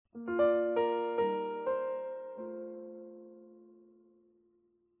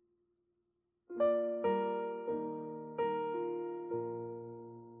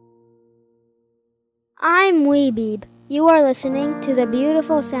I'm Weebeeb. You are listening to the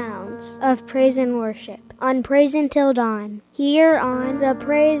beautiful sounds of praise and worship on Praise Until Dawn, here on the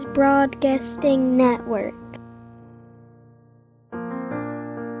Praise Broadcasting Network.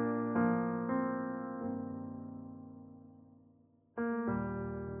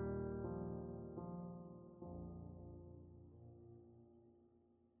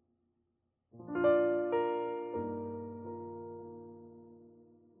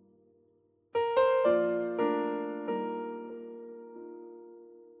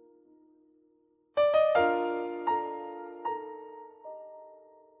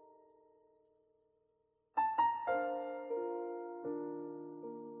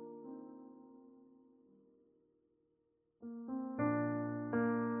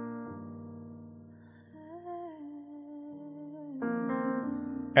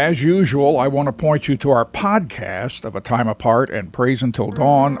 As usual, I want to point you to our podcast of A Time Apart and Praise Until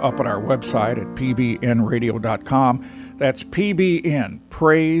Dawn up at our website at pbnradio.com. That's PBN,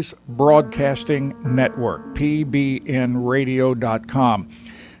 Praise Broadcasting Network, pbnradio.com.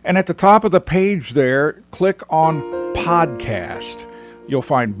 And at the top of the page there, click on Podcast. You'll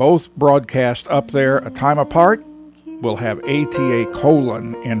find both broadcasts up there. A Time Apart will have ATA :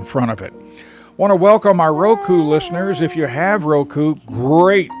 in front of it. Want to welcome our Roku listeners. If you have Roku,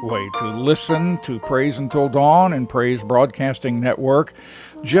 great way to listen to Praise Until Dawn and Praise Broadcasting Network.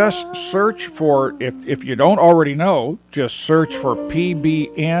 Just search for, if you don't already know, just search for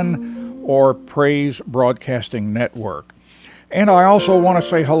PBN or Praise Broadcasting Network. And I also want to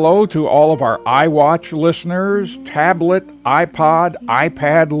say hello to all of our iWatch listeners, tablet, iPod,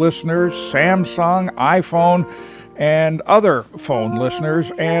 iPad listeners, Samsung, iPhone, and other phone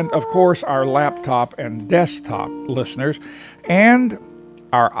listeners, and of course our laptop and desktop listeners, and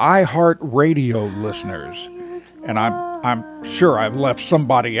our iHeartRadio listeners. And I'm sure I've left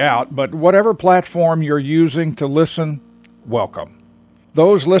somebody out, but whatever platform you're using to listen, welcome.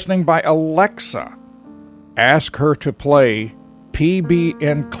 Those listening by Alexa, ask her to play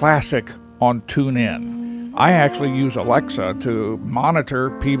PBN Classic on TuneIn. I actually use Alexa to monitor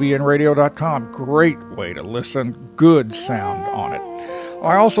pbnradio.com. Great way to listen. Good sound on it.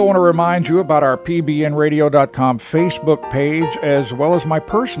 I also want to remind you about our pbnradio.com Facebook page as well as my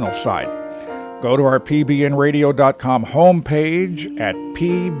personal site. Go to our pbnradio.com homepage at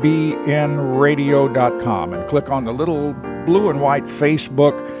pbnradio.com and click on the little blue and white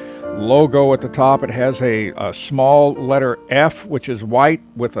Facebook logo at the top. It has a small letter F, which is white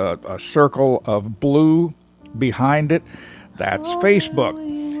with a circle of blue behind it. That's Facebook.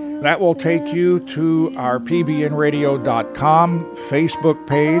 That will take you to our pbnradio.com Facebook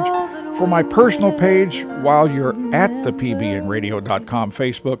page. For my personal page, while you're at the pbnradio.com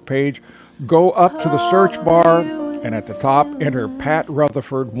Facebook page, go up to the search bar and at the top enter Pat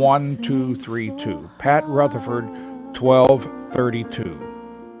Rutherford 1232. Pat Rutherford 1232.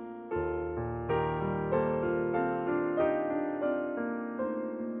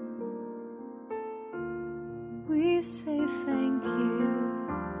 We say thank you.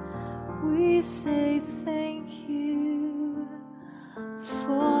 We say thank you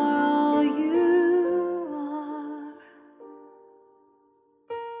for all you are.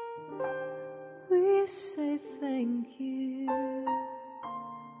 We say thank you.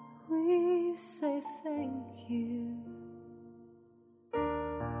 We say thank you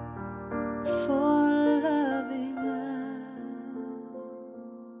for loving us,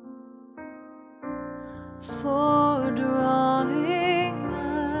 for drawing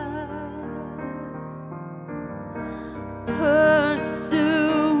us,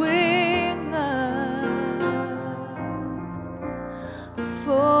 pursuing us,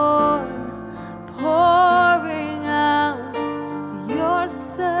 for pouring out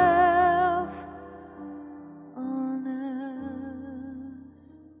yourself on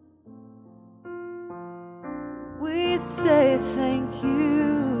us. We say thank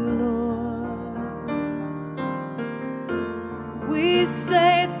you, Lord. We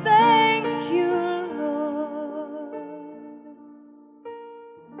say thank you, Lord.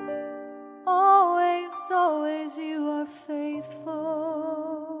 Always, always you are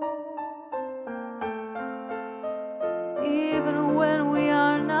faithful. Even when we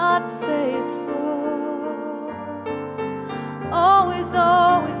are not faithful, always,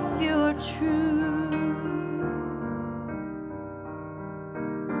 always you are true.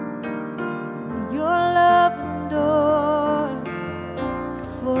 Your love endures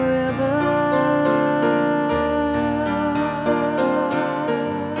forever.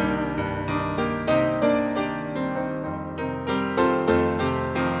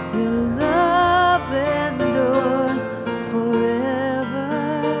 Your love endures forever.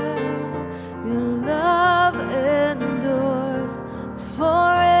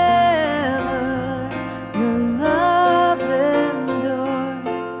 forever. Your love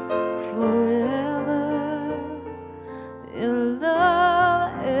endures forever. Your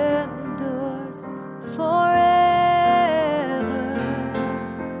love endures forever.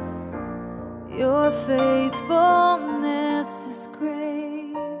 Your faithfulness is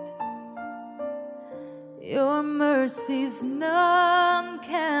great. Your mercies none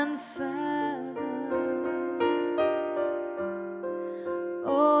can fathom.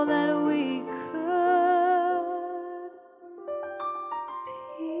 Oh, that we could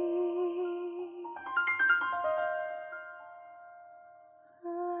be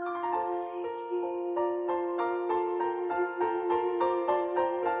like you.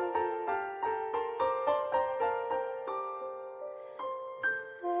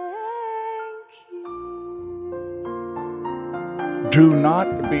 Thank you. Do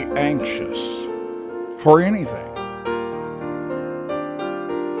not be anxious for anything.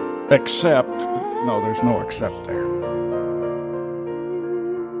 Except, no, there's no except there.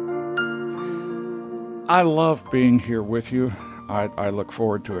 I love being here with you. I look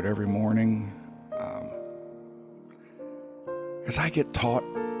forward to it every morning. Because I get taught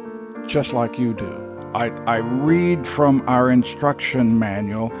just like you do. I read from our instruction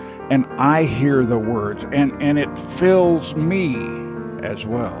manual and I hear the words and it fills me as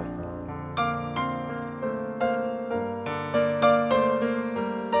well.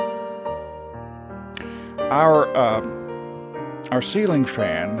 Our ceiling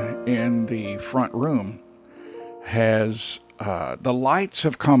fan in the front room has the lights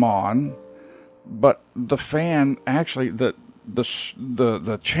have come on, but the fan actually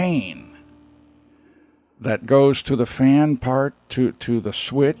the chain that goes to the fan part to the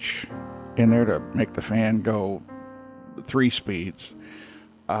switch in there to make the fan go 3 speeds.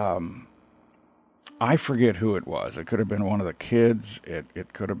 I forget who it was. It could have been one of the kids.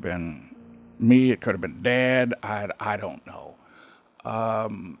 It could have been me. It could have been Dad. I don't know.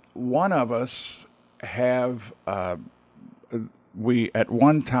 One of us have we at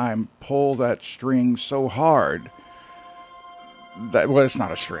one time pull that string so hard that, well, it's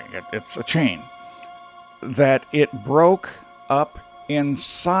not a string. It's a chain, that it broke up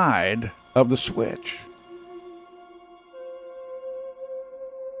inside of the switch.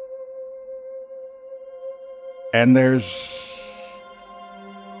 And there's,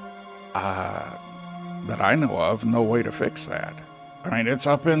 that I know of, no way to fix that. I mean, it's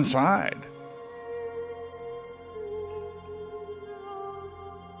up inside.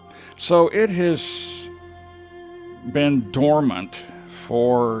 So it has been dormant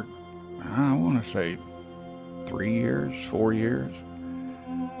for, I want to say, 3 years, 4 years.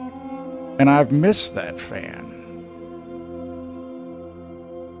 And I've missed that fan.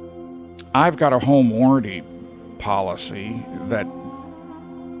 I've got a home warranty policy that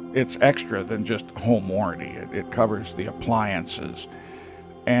it's extra than just home warranty. It covers the appliances.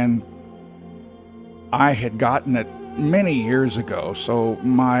 And I had gotten it many years ago, so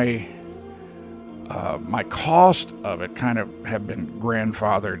my cost of it kind of have been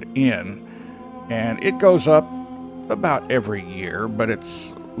grandfathered in, and it goes up about every year, but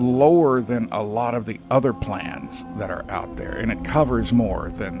it's lower than a lot of the other plans that are out there, and it covers more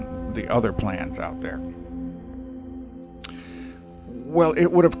than the other plans out there. Well,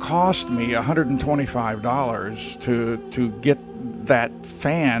 it would have cost me $125 to get that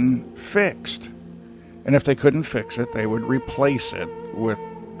fan fixed. And if they couldn't fix it, they would replace it with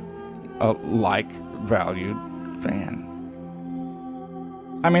a like-valued fan.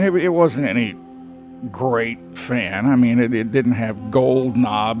 I mean, it wasn't any great fan. I mean, it didn't have gold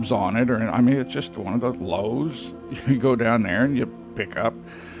knobs on it. It's just one of the Lowe's. You go down there and you pick up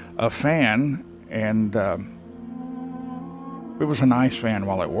a fan, and it was a nice fan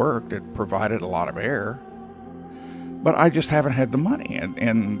while it worked. It provided a lot of air. But I just haven't had the money.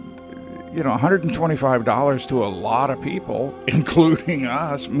 And you know, $125 to a lot of people, including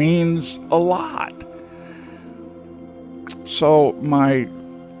us, means a lot. So my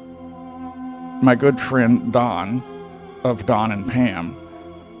good friend Don, of Don and Pam,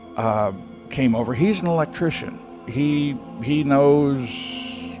 came over. He's an electrician. He knows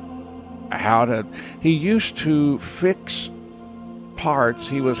how to... He used to fix parts.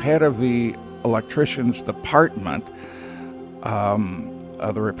 He was head of the electrician's department,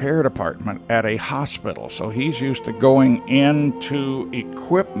 the repair department at a hospital. So he's used to going into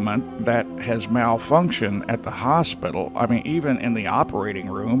equipment that has malfunctioned at the hospital. I mean, even in the operating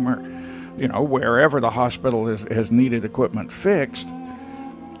room, or, you know, wherever the hospital has needed equipment fixed,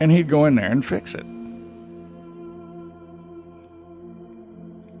 and he'd go in there and fix it.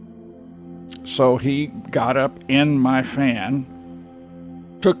 So he got up in my fan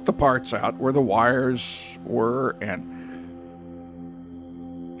took the parts out where the wires were, and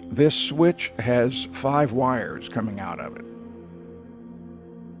this switch has 5 wires coming out of it.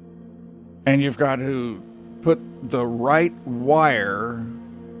 And you've got to put the right wire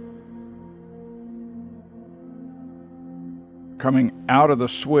coming out of the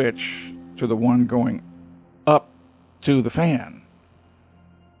switch to the one going up to the fan.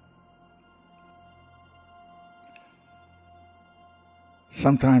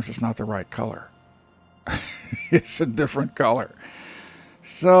 Sometimes it's not the right color. It's a different color.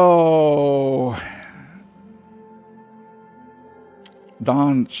 So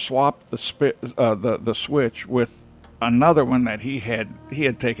Don swapped the switch with another one that he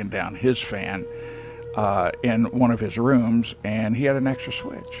had taken down his fan in one of his rooms, and he had an extra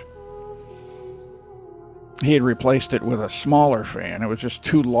switch. He had replaced it with a smaller fan. It was just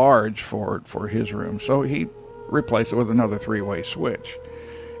too large for his room, so he replaced it with another 3-way switch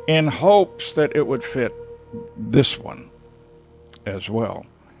in hopes that it would fit this one as well.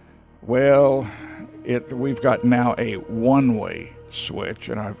 Well, we've got now a 1-way switch,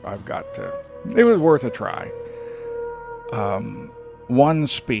 and I've got to. It was worth a try. 1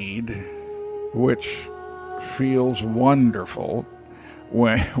 speed, which feels wonderful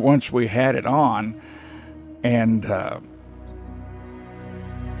once we had it on, and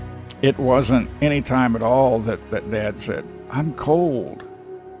it wasn't any time at all that Dad said, "I'm cold."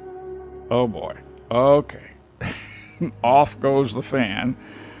 Oh boy. Okay. Off goes the fan.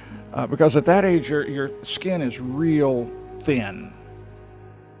 Because at that age, your skin is real thin.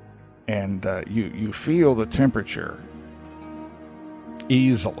 And you feel the temperature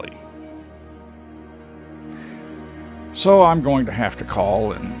easily. So I'm going to have to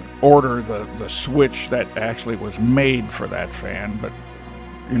call and order the switch that actually was made for that fan. But,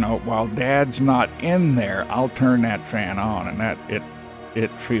 while Dad's not in there, I'll turn that fan on, and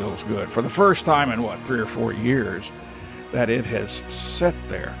it feels good. For the first time in, 3 or 4 years, that it has sat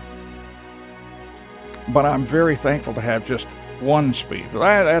there. But I'm very thankful to have just 1 speed.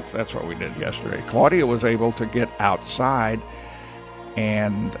 That's what we did yesterday. Claudia was able to get outside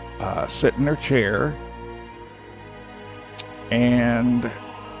and sit in her chair and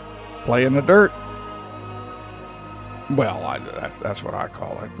play in the dirt. Well, that's what I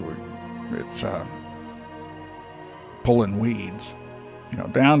call it. It's pulling weeds,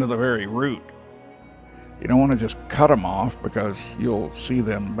 down to the very root. You don't want to just cut them off because you'll see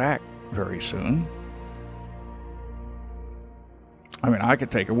them back very soon. I mean, I could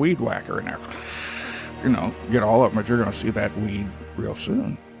take a weed whacker in there, get all of them, but you're going to see that weed real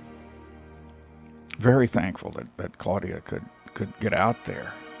soon. Very thankful that Claudia could get out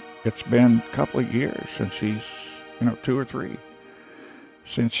there. It's been a couple of years since she's, 2 or 3,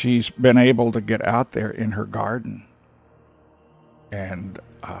 since she's been able to get out there in her garden. And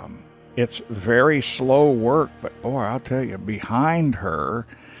it's very slow work, but boy, I'll tell you, behind her,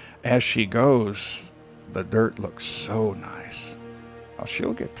 as she goes, the dirt looks so nice. Well,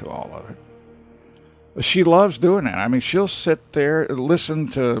 she'll get to all of it. She loves doing that. I mean, she'll sit there, listen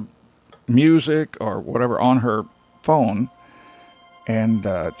to music or whatever on her phone, and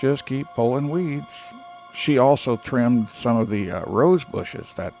just keep pulling weeds. She also trimmed some of the rose bushes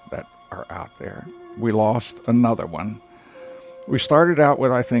that are out there. We lost another one. We started out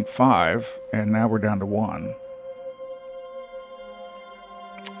with, I think, 5, and now we're down to 1.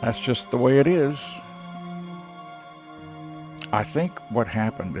 That's just the way it is. I think what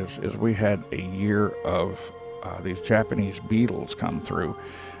happened is we had a year of these Japanese beetles come through,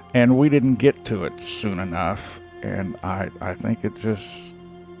 and we didn't get to it soon enough, and I think it just,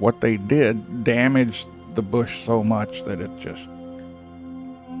 what they did damaged the bush so much that it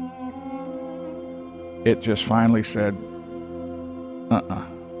just finally said,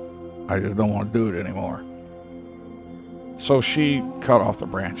 I just don't want to do it anymore. So she cut off the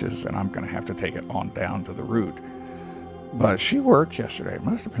branches, and I'm going to have to take it on down to the root. But she worked yesterday. It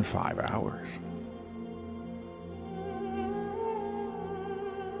must have been 5 hours.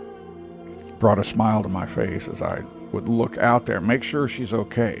 Brought a smile to my face as I would look out there, make sure she's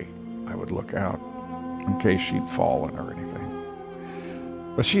okay. I would look out in case she'd fallen or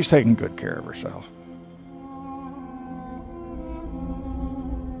anything. But she's taking good care of herself.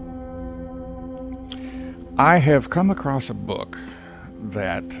 I have come across a book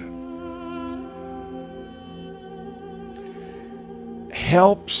that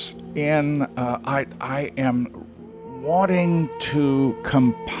helps in, I am wanting to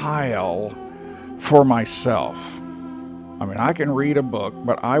compile for myself. I mean, I can read a book,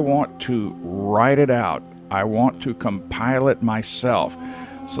 but I want to write it out. I want to compile it myself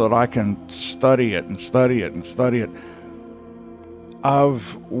so that I can study it and study it and study it.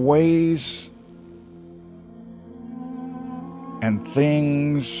 of ways and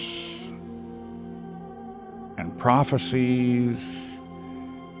things and prophecies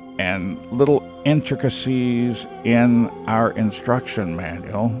and little intricacies in our instruction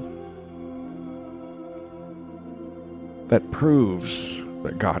manual that proves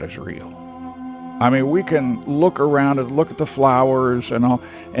that God is real. I mean, we can look around and look at the flowers and all,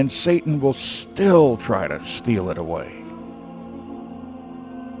 and Satan will still try to steal it away.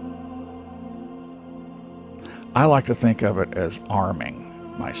 I like to think of it as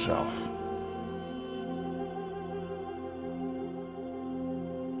arming myself.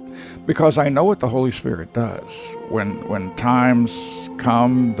 Because I know what the Holy Spirit does. When times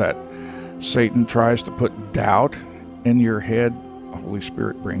come that Satan tries to put doubt in your head, the Holy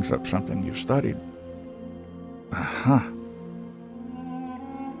Spirit brings up something you've studied.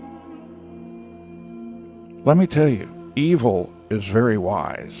 Let me tell you, evil is very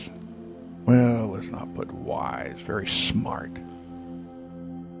wise. Well, let's not put wise, very smart.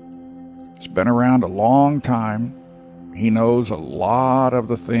 It's been around a long time. He knows a lot of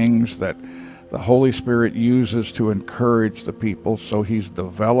the things that the Holy Spirit uses to encourage the people, so he's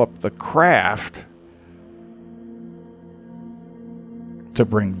developed the craft to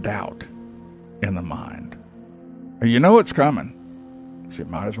bring doubt in the mind. And you know it's coming, so you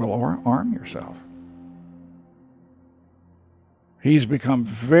might as well arm yourself. He's become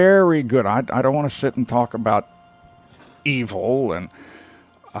very good. I don't want to sit and talk about evil, and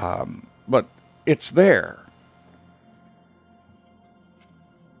but it's there.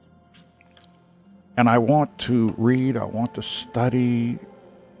 And I want to read, I want to study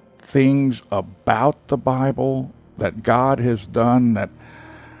things about the Bible that God has done, that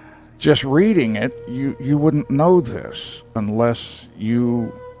just reading it, you wouldn't know this unless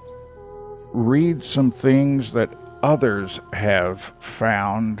you read some things that others have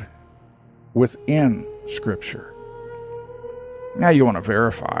found within Scripture. Now you want to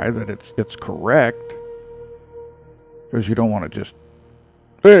verify that it's correct, because you don't want to just,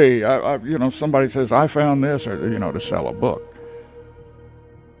 hey, somebody says I found this, or to sell a book.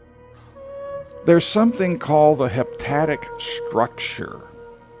 There's something called the heptadic structure.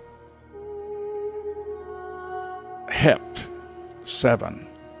 Hept, 7.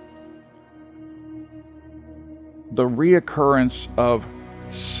 The reoccurrence of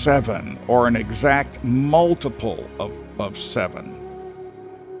 7, or an exact multiple of 7.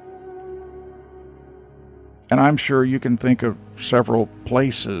 And I'm sure you can think of several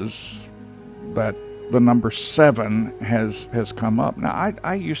places that the number 7 has come up. Now,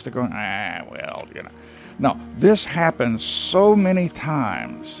 I used to go, No, this happens so many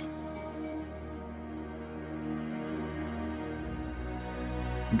times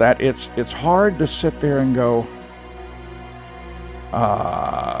that it's hard to sit there and go,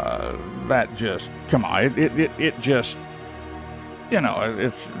 that just, come on, it just,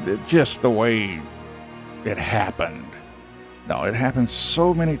 it's just the way it happened. No, it happens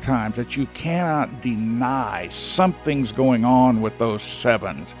so many times that you cannot deny something's going on with those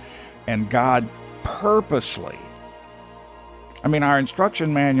 7s. And God purposely, our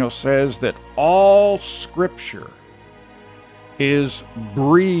instruction manual says that all Scripture is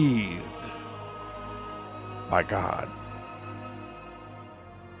breathed by God,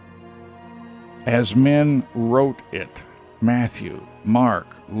 as men wrote it. Matthew, Mark,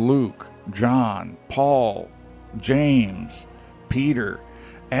 Luke, John, Paul, James, Peter,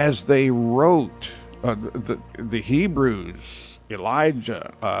 as they wrote, the Hebrews,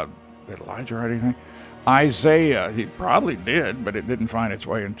 Elijah write anything? Isaiah, he probably did, but it didn't find its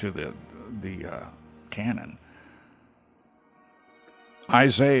way into the canon.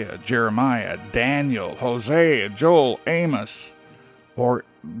 Isaiah, Jeremiah, Daniel, Hosea, Joel, Amos, or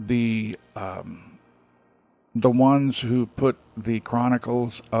the ones who put the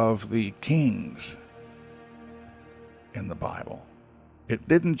Chronicles of the Kings in the Bible. It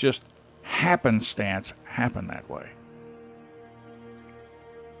didn't just happenstance happen that way.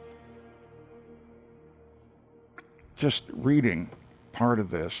 Just reading part of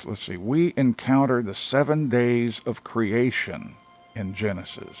this, let's see. We encounter the 7 days of creation in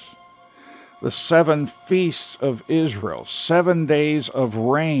Genesis. The 7 feasts of Israel, 7 days of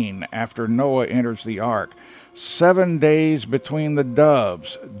rain after Noah enters the ark, 7 days between the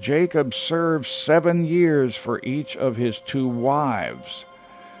doves. Jacob served 7 years for each of his 2 wives.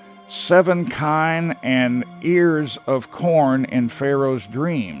 7 kine and ears of corn in Pharaoh's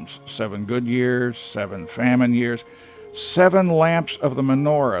dreams. 7 good years, 7 famine years. 7 lamps of the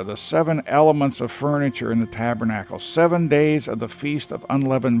menorah, the 7 elements of furniture in the tabernacle. 7 days of the feast of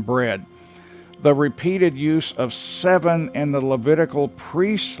unleavened bread. The repeated use of 7 in the Levitical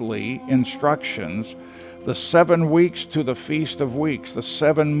priestly instructions, the 7 weeks to the Feast of Weeks, the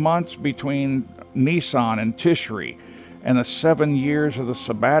 7 months between Nisan and Tishri, and the 7 years of the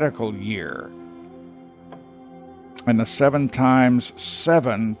sabbatical year, and the 7 times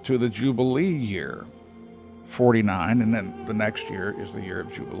 7 to the Jubilee year, 49, and then the next year is the year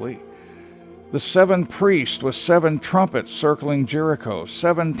of Jubilee. The 7 priests with 7 trumpets circling Jericho,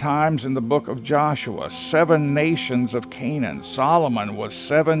 7 times in the book of Joshua, 7 nations of Canaan. Solomon was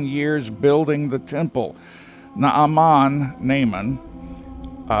 7 years building the temple. Naaman,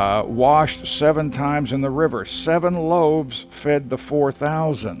 washed 7 times in the river. 7 loaves fed the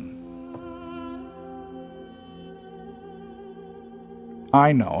 4,000.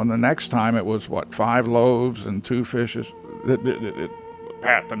 I know, and the next time it was, 5 loaves and 2 fishes?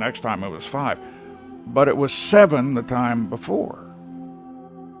 Pat, the next time it was 5. But it was 7 the time before.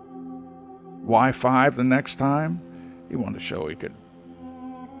 Why 5 the next time? He wanted to show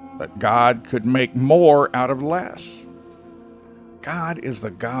that God could make more out of less. God is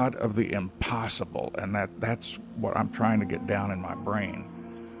the God of the impossible, and that's what I'm trying to get down in my brain.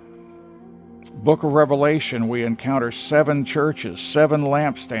 Book of Revelation, we encounter 7 churches, 7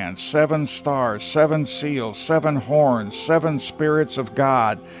 lampstands, 7 stars, 7 seals, 7 horns, 7 spirits of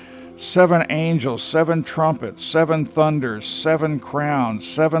God, 7 angels, 7 trumpets, 7 thunders, 7 crowns,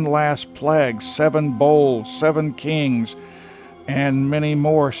 7 last plagues, 7 bowls, 7 kings, and many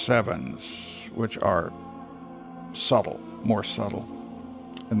more 7s, which are more subtle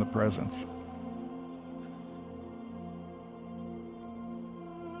in the presence.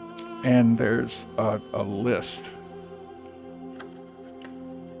 And there's a list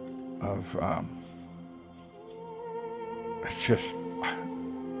of,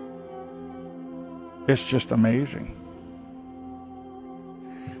 it's just amazing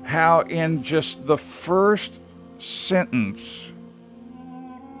how in just the first sentence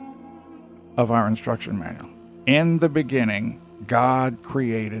of our instruction manual, in the beginning, God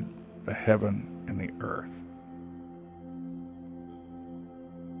created the heaven and the earth.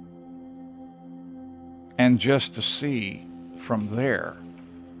 And just to see from there,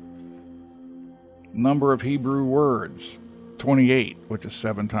 number of Hebrew words, 28, which is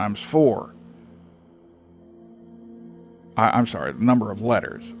 7 times 4. I'm sorry, the number of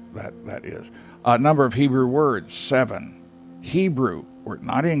letters, that is. Number of Hebrew words, 7. Hebrew, or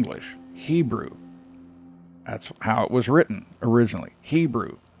not English, Hebrew. That's how it was written originally,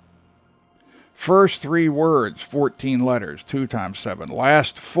 Hebrew. First 3 words, 14 letters, 2 times 7.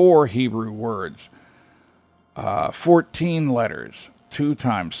 Last 4 Hebrew words, 14 letters, 2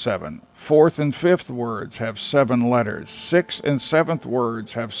 times 7. 4th and 5th words have 7 letters. 6th and 7th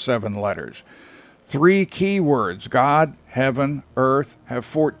words have 7 letters. 3 key words, God, heaven, earth, have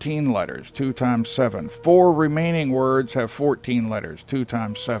 14 letters, 2 times 7. 4 remaining words have 14 letters, 2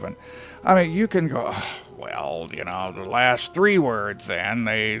 times 7. I mean, you can go, the last 3 words then,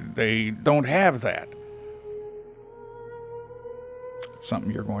 they don't have that. It's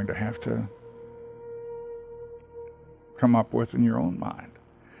something you're going to have to come up with in your own mind.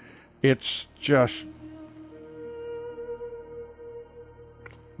 It's just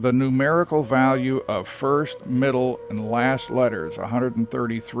the numerical value of first, middle, and last letters,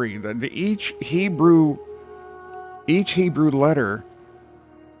 133. Each Hebrew letter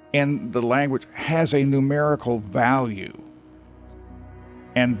in the language has a numerical value.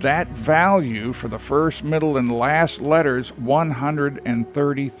 And that value for the first, middle, and last letters,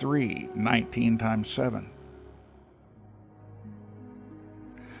 133, 19 times 7.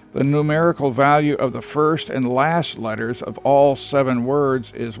 The numerical value of the first and last letters of all 7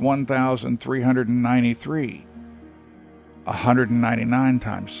 words is 1,393, 199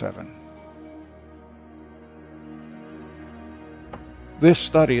 times 7. This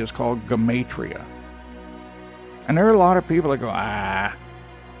study is called Gematria. And there are a lot of people that go,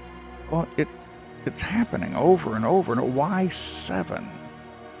 well, it's happening over and over. And why 7?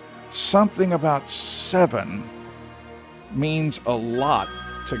 Something about 7 means a lot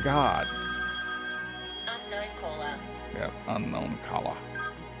to God. Unknown caller. Yeah, unknown caller.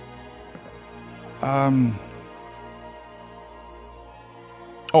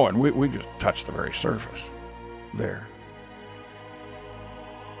 And we just touched the very surface there.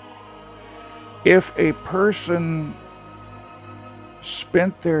 If a person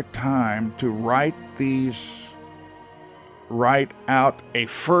spent their time to write out a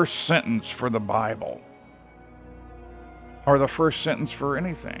first sentence for the Bible, or the first sentence for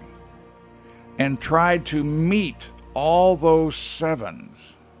anything, and tried to meet all those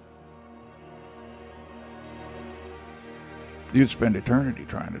 7s, you'd spend eternity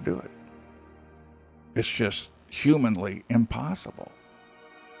trying to do it. It's just humanly impossible.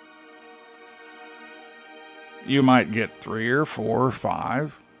 You might get 3 or 4 or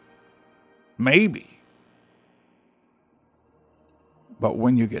 5, maybe. But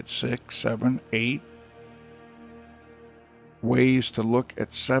when you get 6, 7, 8 ways to look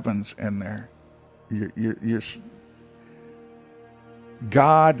at 7s in there, you're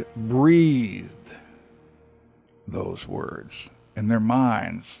God breathed those words in their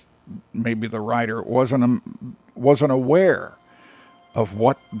minds. Maybe the writer wasn't aware of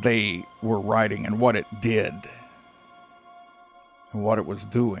what they were writing and what it did and what it was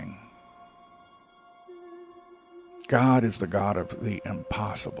doing. God is the God of the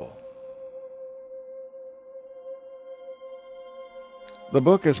impossible. The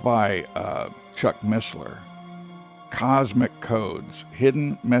book is by Chuck Missler, Cosmic Codes,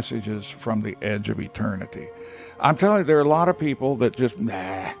 Hidden Messages from the Edge of Eternity. I'm telling you, there are a lot of people that just,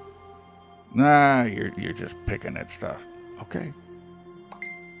 you're just picking at stuff. Okay.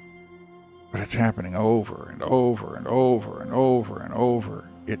 But it's happening over and over and over and over and over.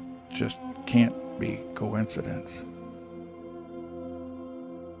 It just can't be coincidence.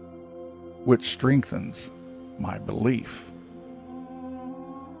 Which strengthens my belief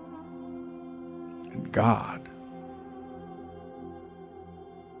in God.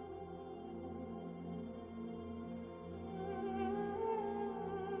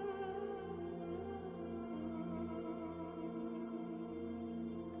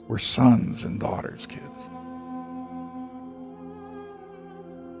 We're sons and daughters, kids.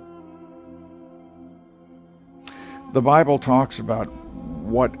 The Bible talks about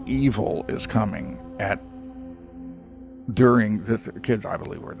what evil is coming at during the kids. I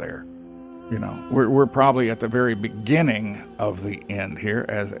believe we're there. You know, we're probably at the very beginning of the end here,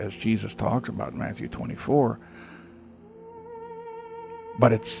 as Jesus talks about in Matthew 24.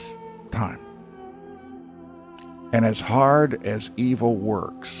 But it's time. And as hard as evil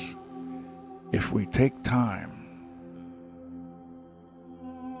works, if we take time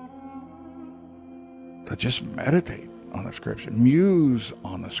to just meditate on the Scripture, muse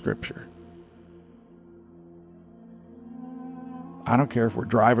on the Scripture. I don't care if we're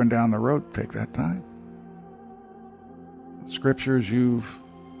driving down the road, take that time. Scriptures you've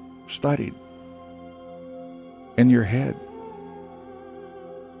studied in your head.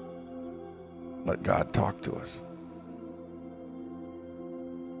 Let God talk to us.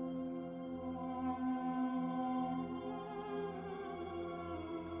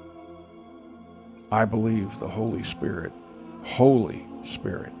 I believe the Holy Spirit,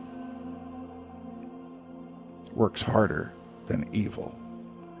 works harder than evil.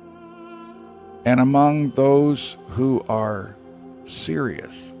 And among those who are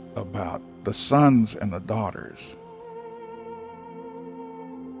serious about the sons and the daughters,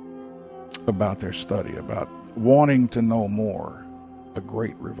 about their study, about wanting to know more, a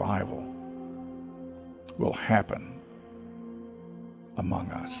great revival will happen among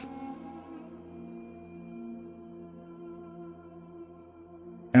us.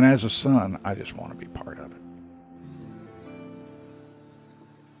 And as a son, I just want to be part of it.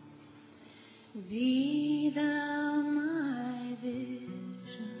 Be thou my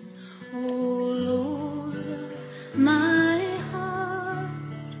vision, O Lord of my heart,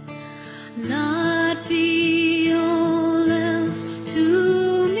 not be all else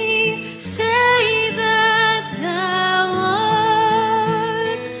to me, save that thou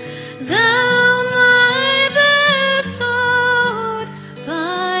art, thou my best thought,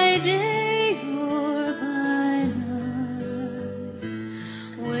 by day or by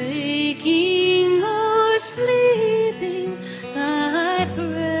night, waking or sleeping, thy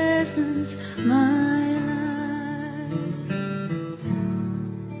presence my life.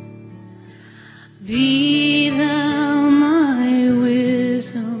 Be thou my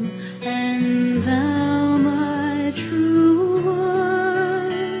wisdom, and thou my true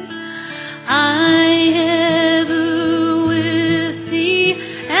word. I ever with thee,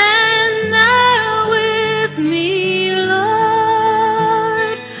 and thou with me,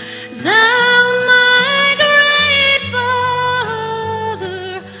 Lord. Thou my great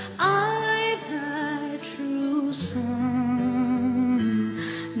Father, I thy true Son.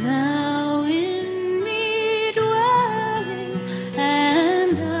 Thou in me dwelling,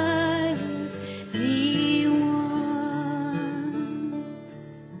 and I with thee one.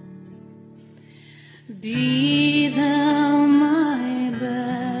 Be thou my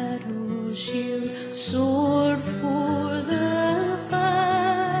battle shield, sword for the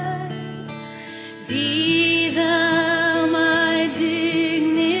fight. Be thou my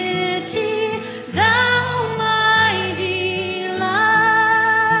dignity, thou my delight.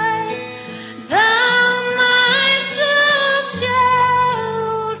 Thou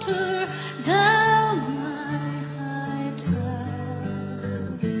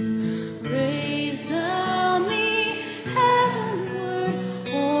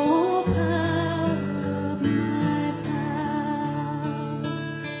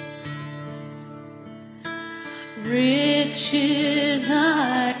Riches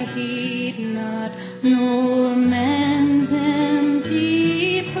I heed not, nor man's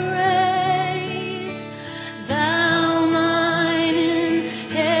empty praise. Thou mine inheritance,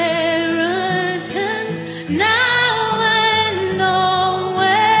 now and always.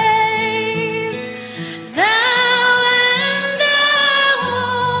 Thou and thou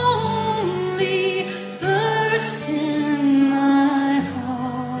only, first in my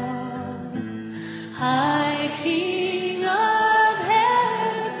heart. High King of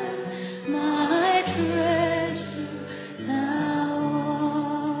heaven, my treasure thou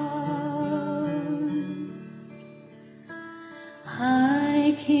art.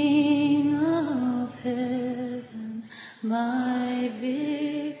 High King of heaven, my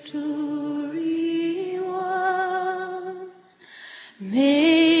victory won.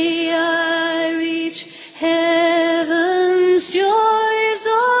 May I reach heaven's joys,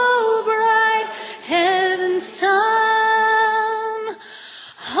 oh bright heaven's sun.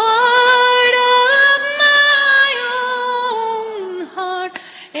 Heart of my own heart,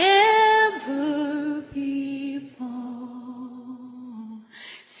 ever be born.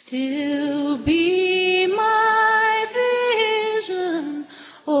 Still be my vision,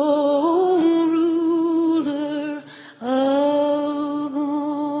 O ruler of all.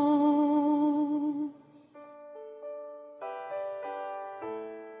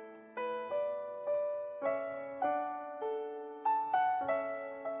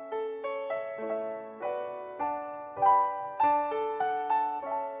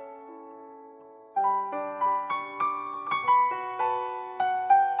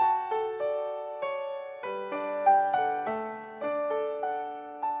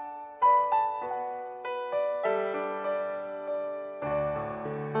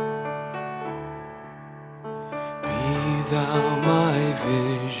 Be thou my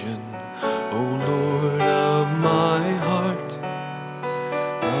vision, O Lord of my heart.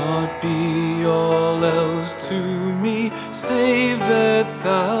 Not be all else to me, save that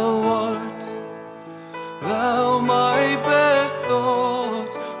thou art. Thou my best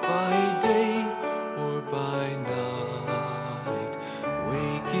thought by day or by night,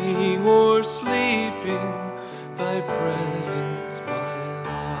 waking or sleeping, thy presence my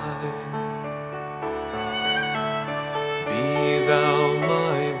light. Be thou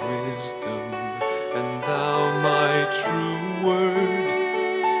my wisdom, and thou my true word.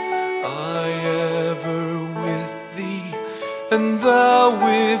 I ever with thee, and thou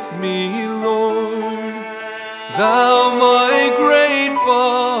with me, Lord. Thou my great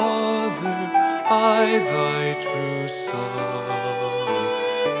Father, I thy true Son.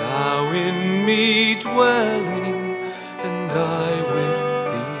 Thou in me dwelling, and I with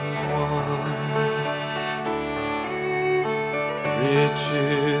thee one.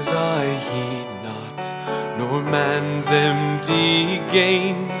 Riches I heed not, nor man's empty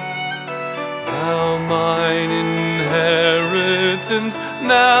gain. Thou mine inheritance,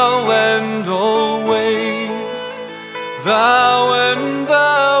 now and always. Thou and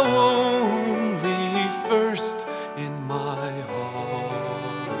thou only, first in my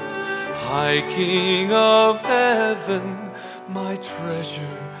heart. High King of heaven, my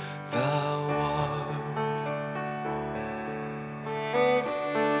treasure thou art.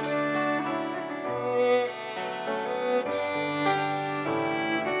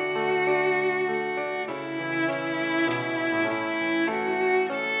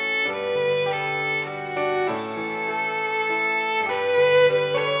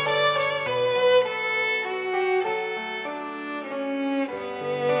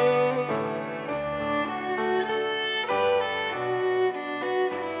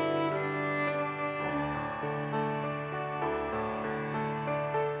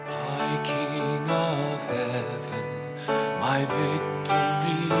 High King of heaven, my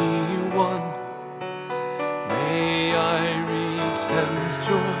victory won. May I reach heaven's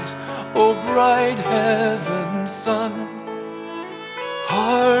joys, O bright heaven's sun.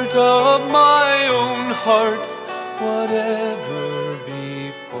 Heart of my own heart, whatever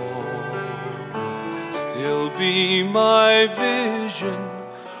befall, still be my vision,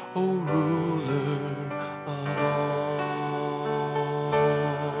 O ruler of all.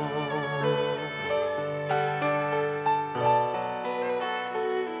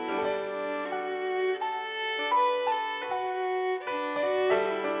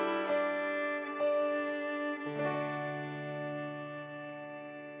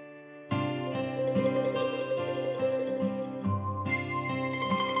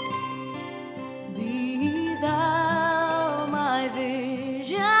 Be thou my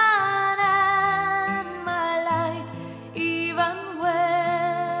vision, and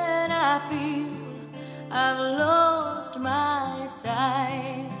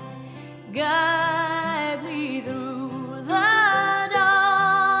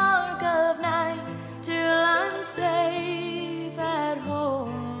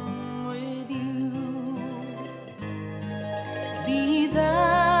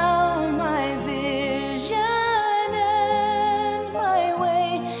thou my vision and my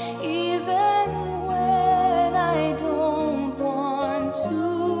way, even when I don't want to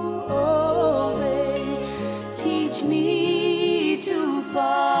obey. Teach me to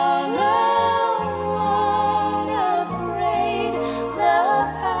follow unafraid the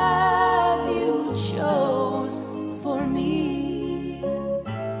path you chose for me.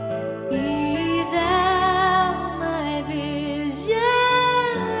 Be thou my vision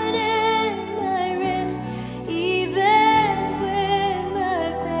and my rest, even when my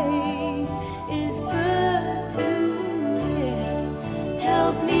faith is put to test.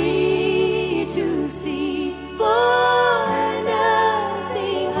 Help me to see for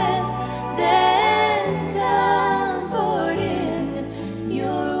nothing less than comfort in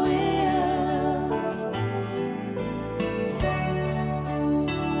your will.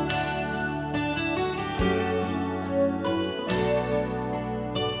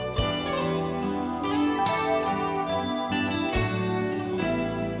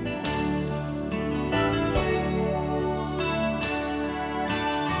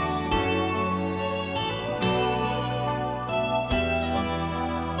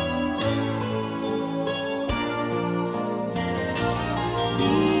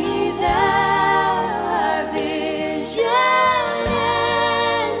 Be thou our vision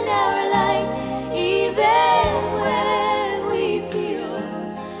and our light, even when we feel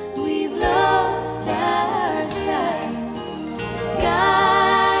we've lost our sight.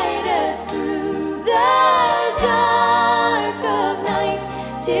 Guide us through the dark of night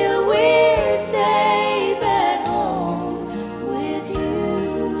till we're safe at home with you.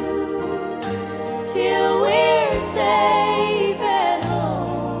 Till we're safe at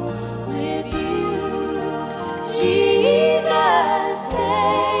home with you. Jesus,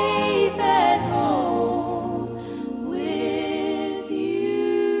 safe at home with you.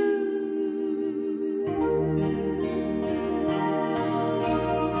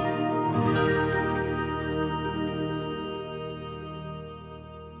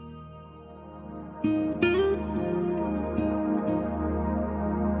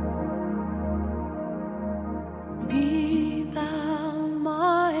 Be thou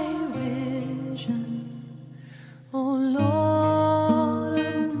my vision, O Lord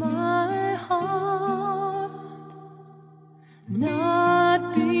of my heart.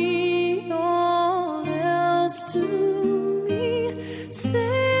 Not be all else to me,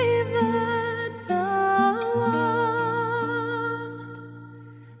 save that thou art.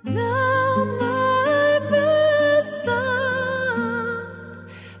 Thou my best thought,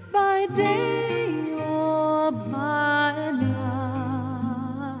 by day or by night,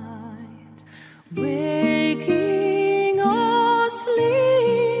 waking or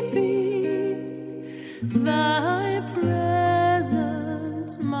sleeping, thy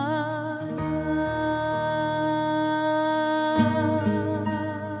presence my light.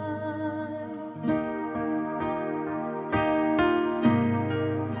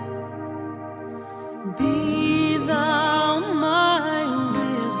 Be thou my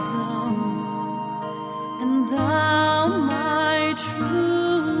wisdom, and thou my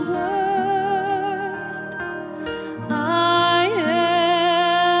true word. I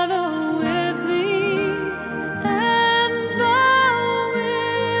ever with thee, and thou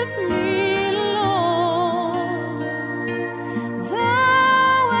with me, Lord.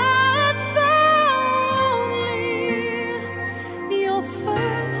 Thou and thou only, you're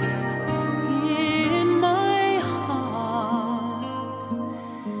first in my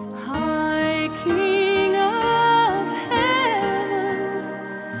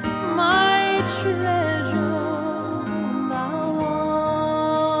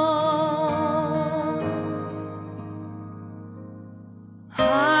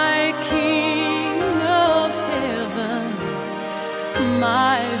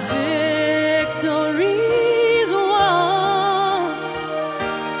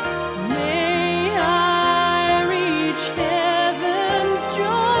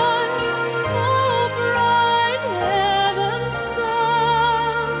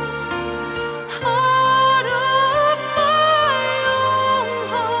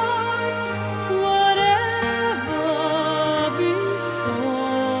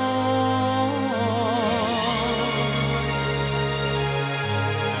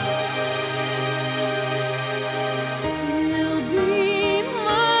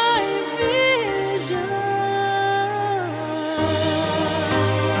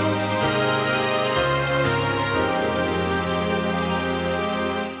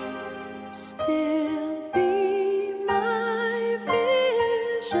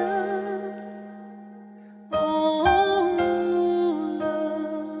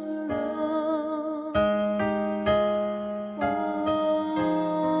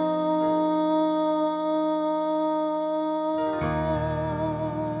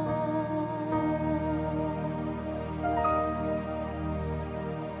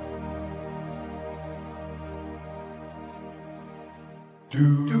In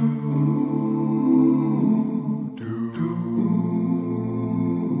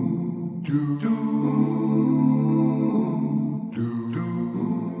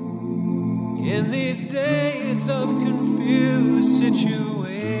these days of confused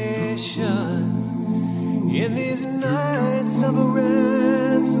situations, in these nights of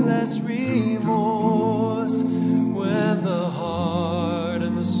restless remorse, when the heart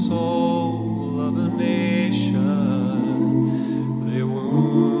and the soul of a nation lay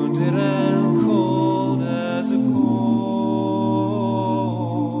wounded and cold as a corpse,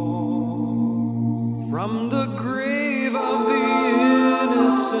 from the grave of the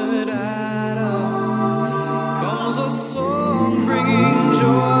innocent comes a song bringing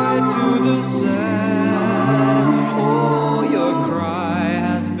joy to the sad. Oh, your cry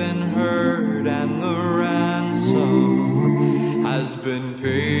has been heard and the ransom has been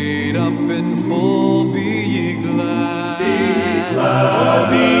paid up in full. Be ye glad. Be ye glad. Oh,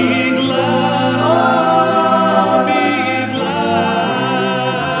 be ye glad. Oh, be ye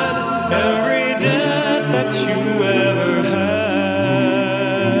glad. Every debt that you ever had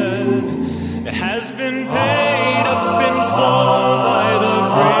has been paid up in full by the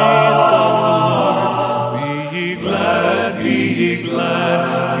grace of the Lord. Be ye glad, be ye glad,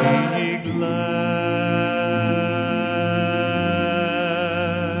 be ye glad.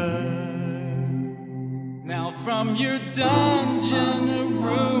 Now from your dungeon a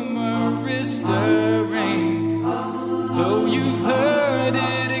rumor is stirring, though you've heard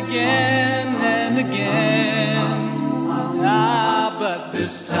it again and again. But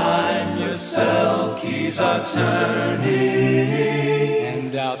this time your cell keys are turning,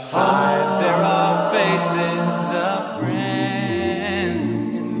 and outside there are faces of friends.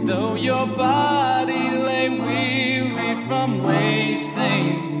 And though your body lay weary from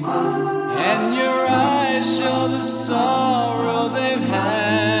wasting, and your eyes show the sorrow they've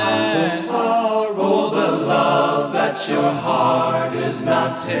had, oh, the love that your heart is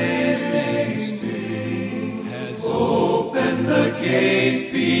not tasting, has opened the gate.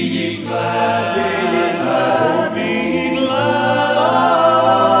 Be ye glad, be ye glad, be ye glad,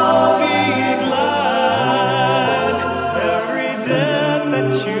 oh, be ye glad. Every debt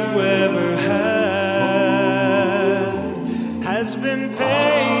that you ever had has been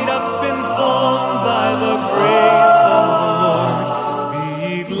paid up in full by the grace of the Lord. Be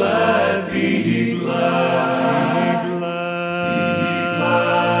ye glad, be ye glad, be ye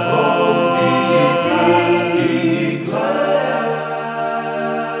glad, oh, be ye glad.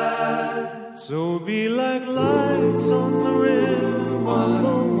 So be like lights on the rim of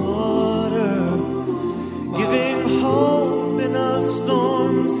the water, giving hope in a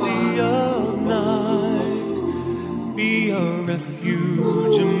storm sea of night. Be a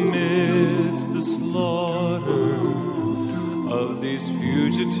refuge amidst the slaughter of these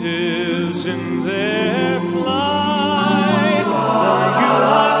fugitives in their flight. For you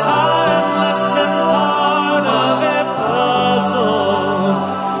are timeless and part of a puzzle.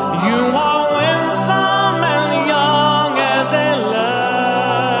 You are winsome and young as a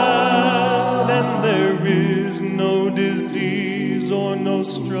lad, and there is no disease or no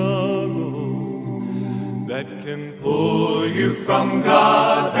struggle that can pull you from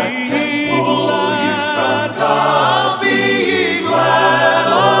God. That can pull you from God. Be ye glad,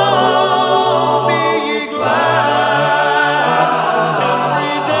 oh, be ye glad.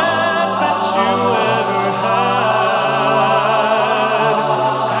 Every debt that you ever had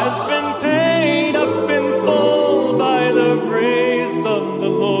has been paid up in full by the grace of the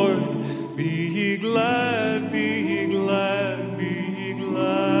Lord. Be ye glad, be ye glad, be ye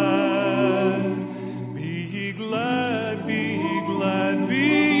glad. Be ye glad, be ye glad, be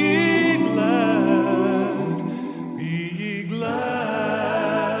ye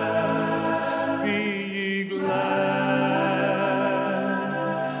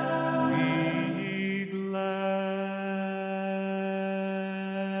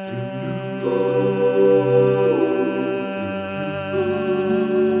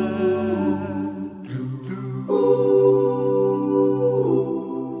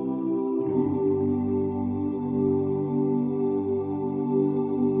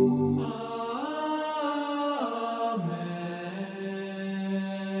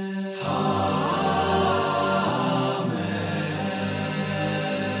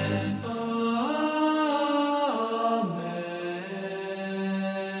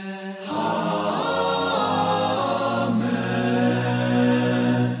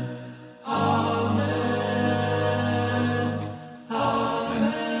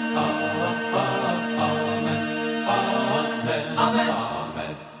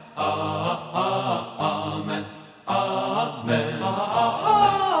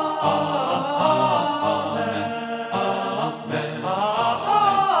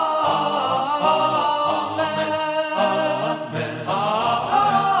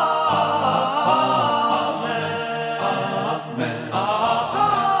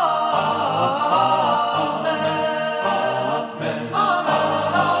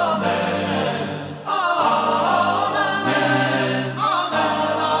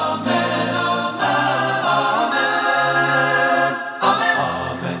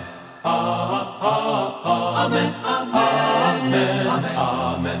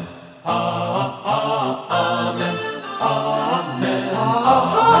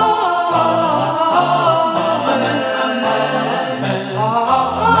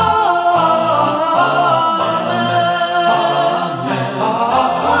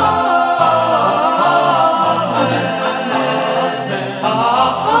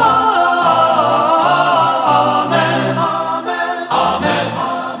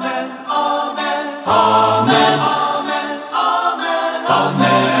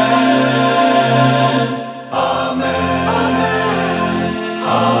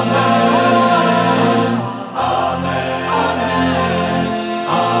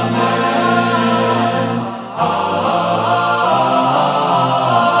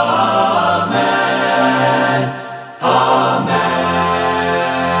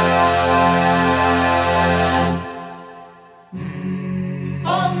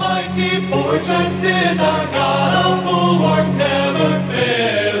Fortress is our God, a bulwark never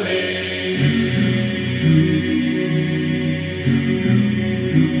failing.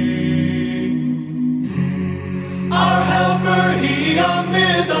 Our helper, he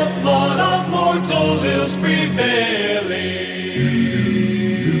amid the flood of mortal ills prevailing.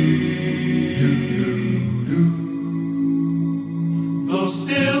 Though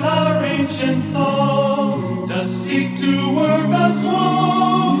still our ancient foe does seek to work us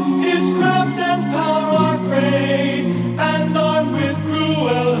woe, his craft and power are great, and armed with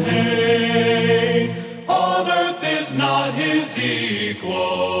cruel hate. On earth is not his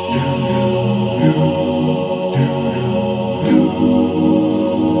equal.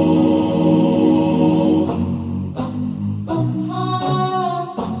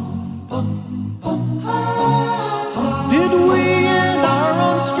 Did we in our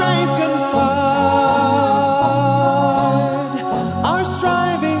own strength confide, our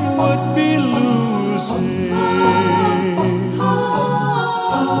striving would be losing.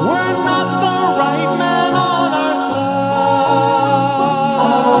 We're not the right man on our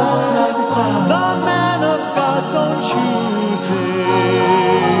side, the man of God's own choosing.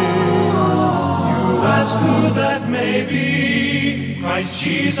 You ask who that may be? Christ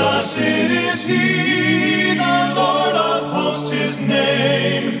Jesus, it is He, the Lord of hosts, His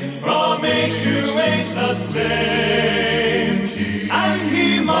name, from age to age the same. And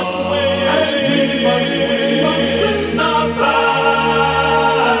He must win, must win the battle.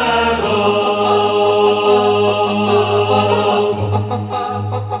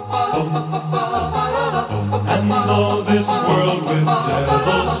 And though this world with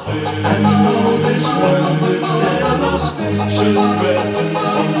devils fill, should threaten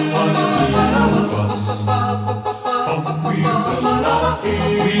to undo us, we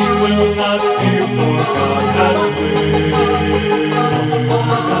will not fear, for God has willed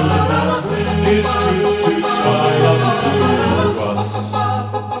His truth to triumph through us.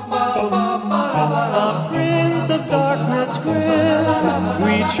 The Prince of Darkness grim,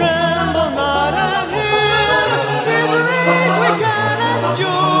 we tremble not at Him. His rage we can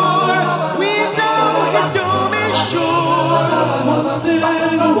endure, we know His doom is sure. One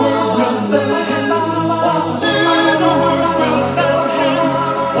little word will fail Him, one little word will fail Him,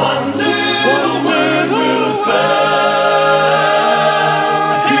 one little word will fail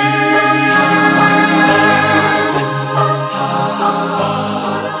Him.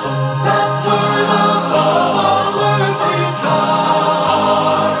 That word above all earthly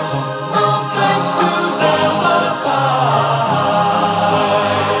powers, no thanks to them abides.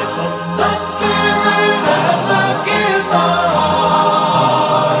 The Spirit and the gifts are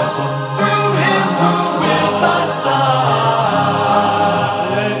ours, through Him who with us are.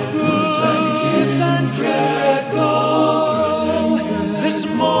 Let goods and credit go, this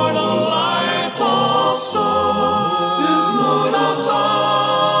mortal life also, this mortal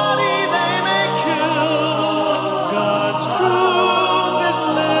body they may kill. God's truth is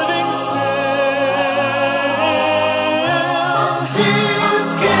living still. His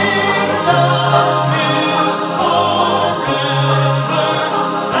kingdom is forever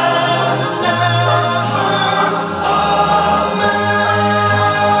and ever.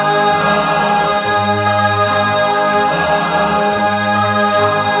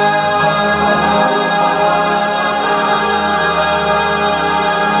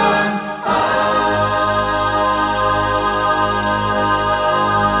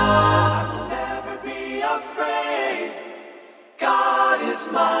 Never be afraid. God is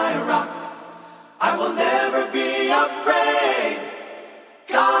my rock. I will never be afraid.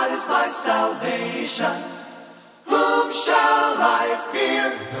 God is my salvation. Whom shall I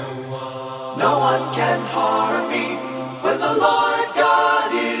fear? No one can harm me when the Lord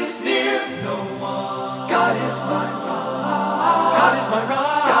God is near. God is my rock. God is my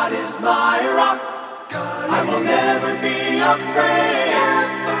rock. God is my rock. I will never be afraid.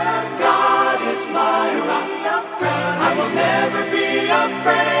 God is my rock. I will never be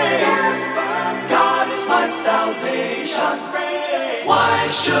afraid. God is my salvation. Why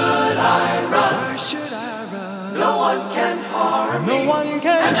should I run? No one can harm me.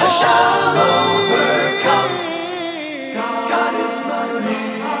 And I shall overcome. God is my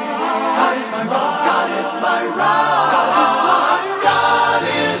rock. God is my rock. God is my rock. God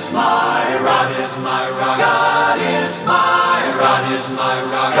is my rock. God is my rock. God is my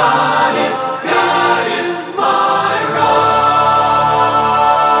rock. God is my rock. God is my rock.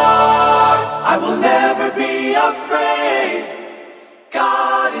 I will never be afraid.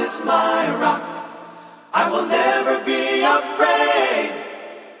 God is my rock. I will never be afraid.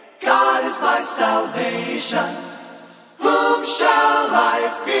 God is my salvation. Whom shall I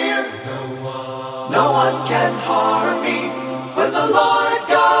fear? No one can harm me when the Lord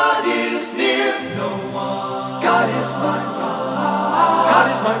God is near. God is my rock. God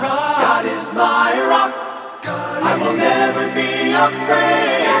is my rock. God is my rock. I will never be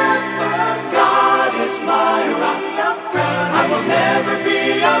afraid. God is my rock. I will never be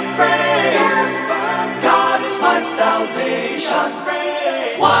afraid. God is my salvation.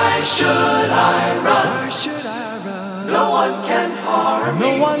 Why should I run? No one can harm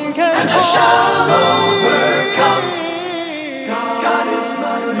me. And I shall overcome. God is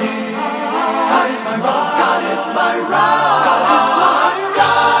my rock. God is my rock. God is my rock.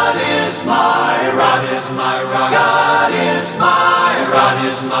 God is my rock. God is my rock. God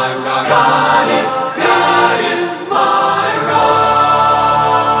is my rock. God is my rock. God is my rock.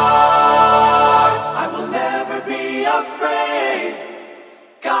 I will never be afraid.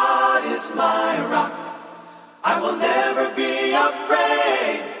 God is my rock. I will never be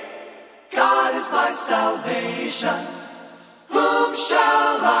afraid. God is my salvation. Whom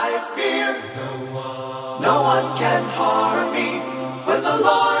shall I fear? No one can harm me when the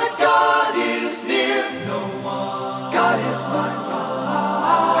Lord God is near. God is my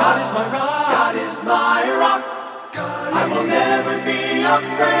rock. God is my rock. God is my rock. I will never be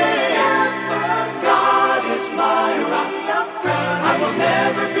afraid. God is my rock. I will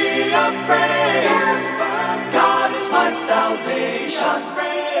never be afraid. God is my salvation.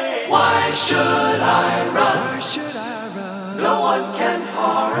 Why should I run? No one can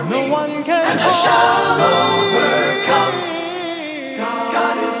harm me. And I shall overcome.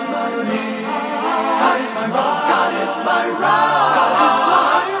 God is my rock. God is my rock. God is my rock.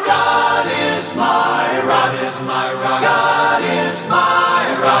 God is my rock. God is my rock. God is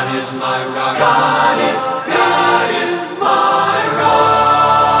my rock. God is my rock. God is my rock.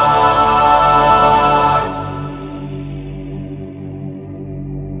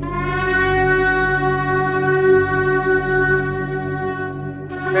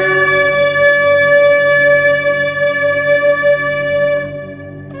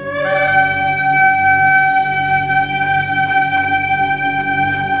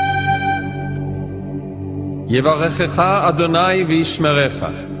 יברכך אדוני וישמרך.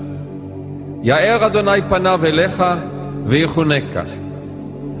 יאר אדוני פניו אליך ויחונקה.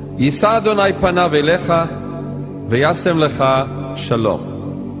 יישא אדוני פניו אליך וישם לך שלום.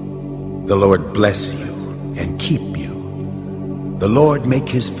 The Lord bless you and keep you. The Lord make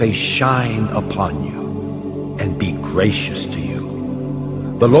his face shine upon you and be gracious to you.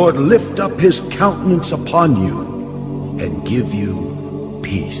 The Lord lift up his countenance upon you and give you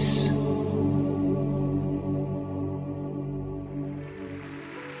peace.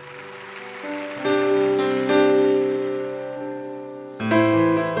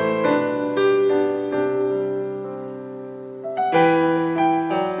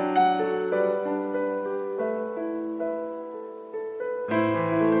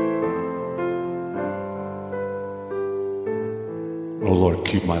 O Lord,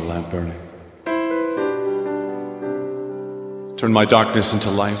 keep my lamp burning. Turn my darkness into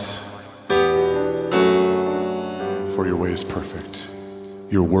light. For your way is perfect.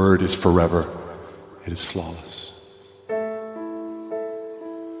 Your word is forever. It is flawless.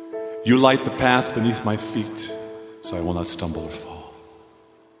 You light the path beneath my feet, so I will not stumble or fall.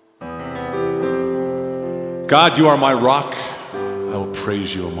 God, you are my rock. I will praise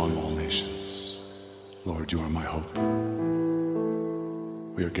you among all nations. Lord, you are my hope.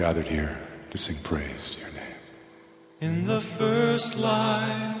 We are gathered here to sing praise to your name. In the first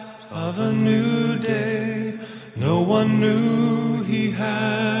light of a new day, no one knew he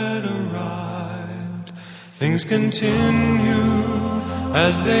had arrived. Things continue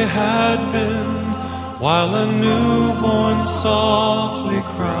as they had been, while a newborn softly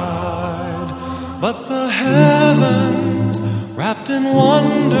cried. But the heavens wrapped in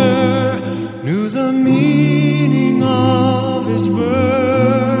wonder, knew the meaning of his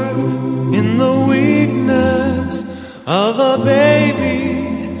birth. In the weakness of a baby,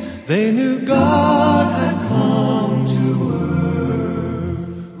 they knew God had come to earth.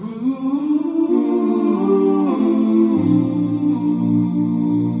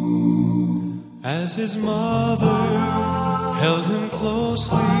 As his mother held him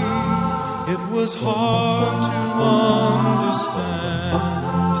closely, it was hard to understand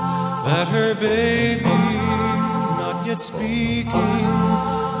that her baby, not yet speaking,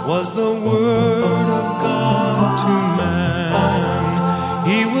 was the word of God to man.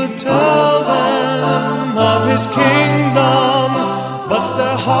 He would tell them of his kingdom, but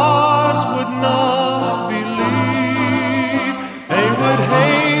their hearts would not believe. They would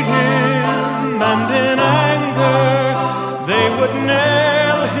hate him, and in anger they would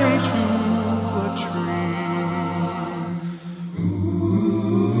nail him to a tree.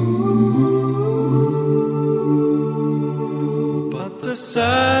 But the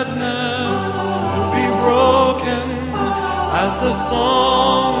sadness will be broken as the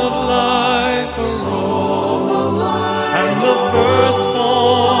song of life arose, and the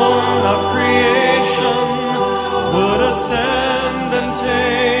firstborn of creation would ascend and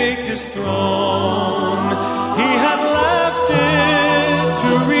take his throne. He had left it to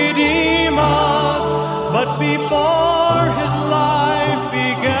redeem us, but before his life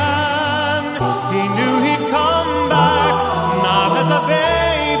began, he knew he'd come back, not as a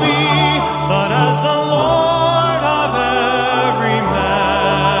baby, but as the Lord of every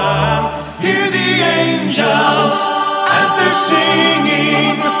man. Hear the angels as they're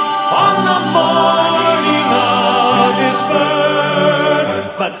singing on the morning of his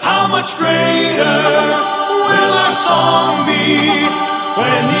birth. But how much greater will our song be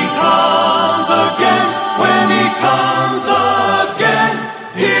when he comes again, when he comes again.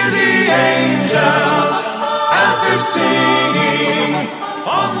 Hear the angels as they're singing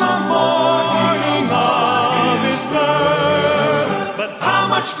on the morning of his birth. But how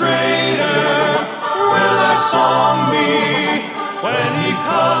much greater will our song be when he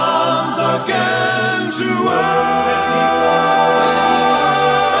comes again to earth?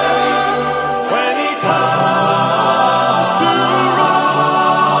 When he comes to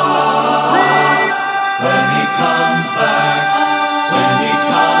rise, when he comes back, when he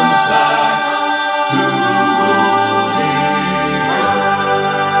comes back to rule the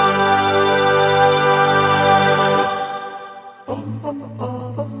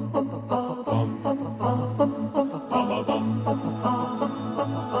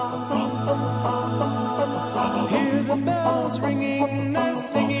Hear the bells ringing, they're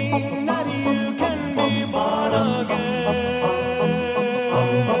singing that you can be born again.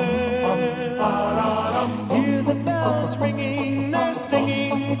 Hear the bells ringing, they're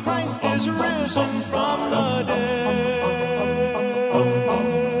singing, Christ is risen from the dead.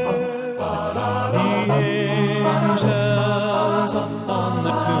 The angels upon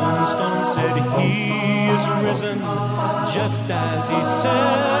the tombstone said he is risen, just as he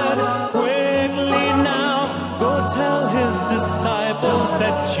said. Quickly now, go tell his disciples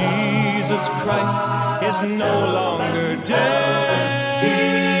that Jesus Christ is no longer dead. He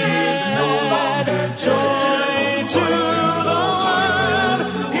is no longer dead. Joy to the world,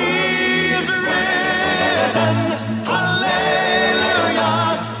 he is risen. Hallelujah,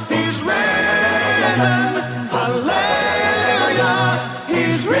 he's risen. Hallelujah,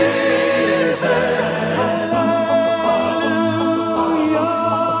 he's risen.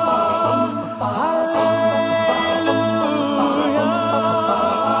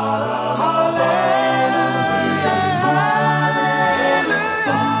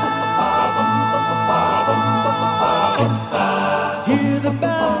 Hear the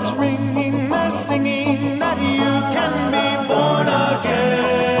bells ringing, they're singing that you can be born again.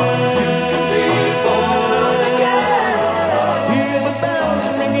 You can be born again. Hear the bells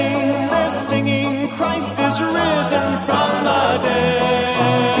ringing, they're singing, Christ is risen from the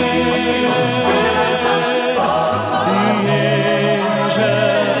dead. He is risen from the dead. The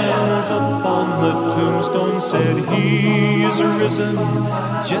angels upon the tombstone said he is risen,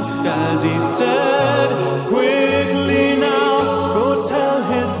 just as he said. Quickly now, go tell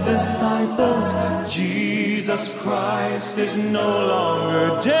his disciples, Jesus Christ is no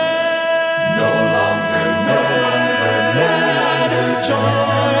longer dead. No longer dead. Joy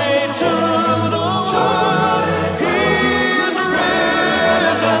to the world, he is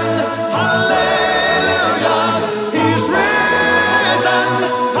risen. Hallelujah, he's risen.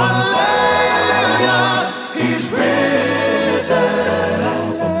 Hallelujah, he's risen.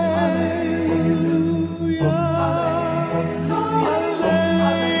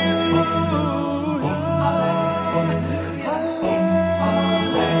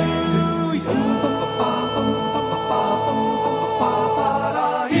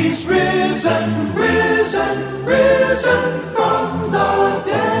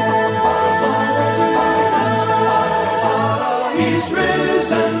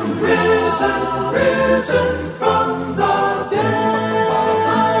 risen from the dead.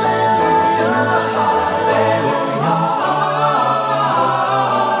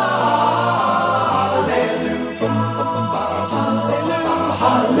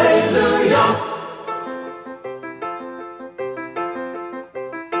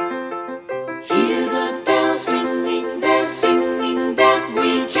 Hear the bells ringing, they're singing that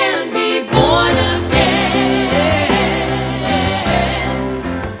we can be born again.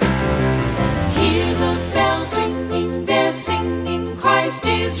 Hear the bells ringing, they're singing, Christ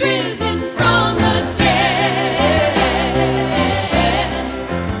is risen from the dead.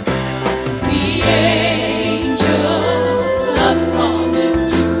 The angel upon the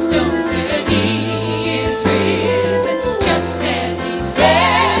tombstone said he is risen, just as he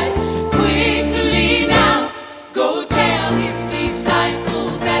said. Quickly now, go tell his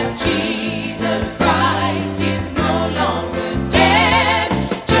disciples that Jesus Christ is no longer dead.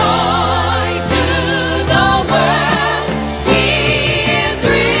 Joy to the world, he is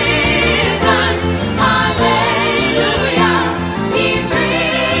risen. Hallelujah, he's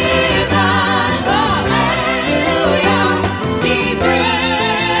risen. Hallelujah, he's risen.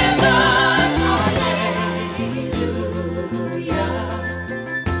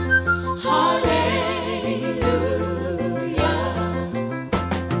 Hallelujah.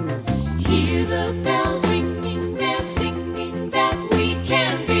 Hear the bells ringing, they're singing that we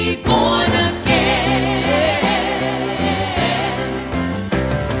can be born again.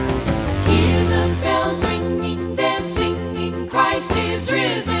 Hear the bells ringing, they're singing, Christ is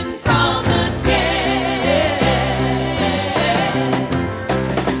risen from the dead.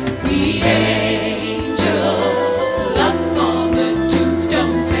 The angel up on the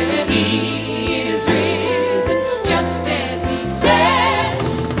tombstone said he is risen, just as he said.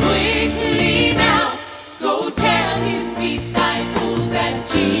 Quickly now, go tell his disciples that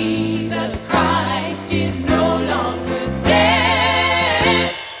Jesus Christ is no longer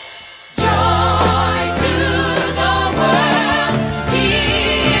dead. Joy to the world, he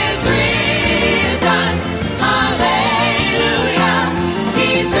is risen. Hallelujah,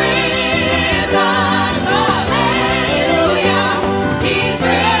 he's risen. Hallelujah, he's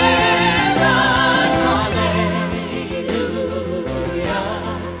risen. Hallelujah.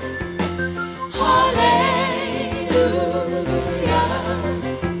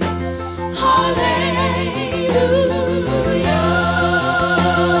 Hallelujah.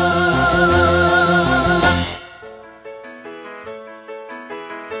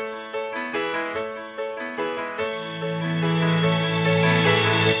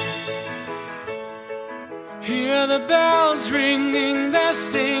 Hear the bells ringing, they're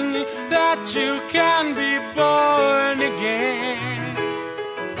singing that you can be born again.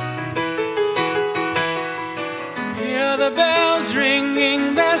 Hear the bells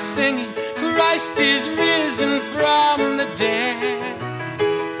ringing, they're singing, Christ is risen from the dead.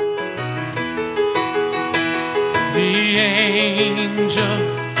 The angel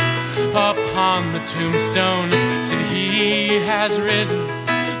upon the tombstone said he has risen,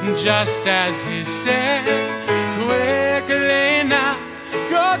 just as he said. Quickly now,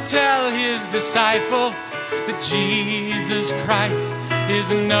 go tell his disciples that Jesus Christ is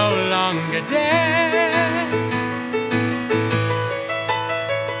no longer dead.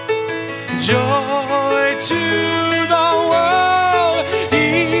 Joy to the world, he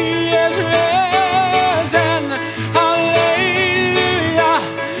is risen. Hallelujah,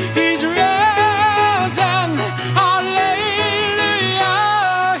 he's risen. Hallelujah,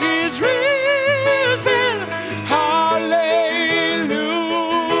 he's risen. Hallelujah,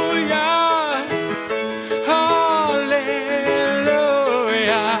 hallelujah.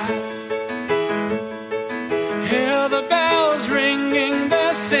 Hear the bells ringing,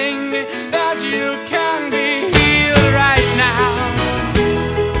 they're singing that you can be healed right now.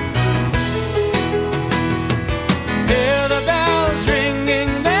 Hear the bells ringing,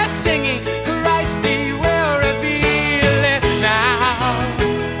 they're singing, Christ he will reveal it now.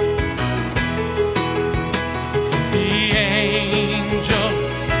 The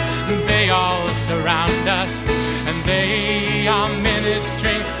angels, they all surround us, and they are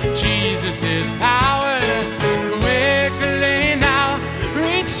ministering Jesus' power. Quickly now,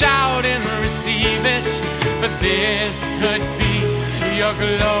 reach out and receive it, for this could be your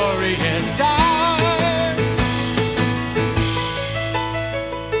glorious hour.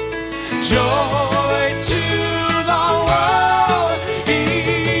 Joy to the world, he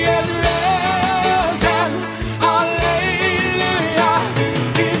is risen. Hallelujah,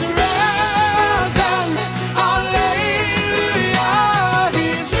 he's risen. Hallelujah,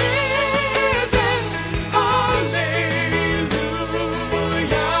 he's risen. Hallelujah.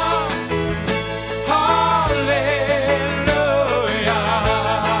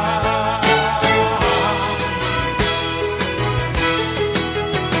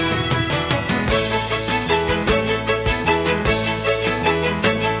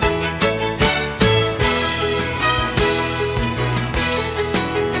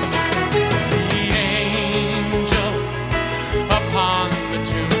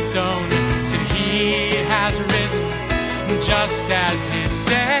 just as he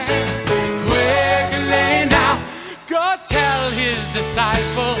said. Quickly now, go tell his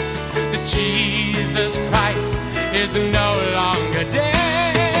disciples that Jesus Christ is no longer dead.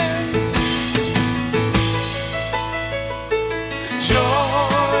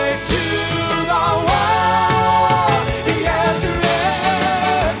 Joy to the world, he has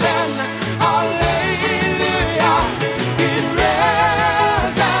risen. Hallelujah, he's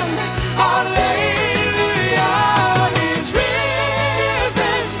risen. Hallelujah, he's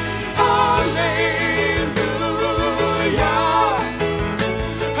risen. Hallelujah,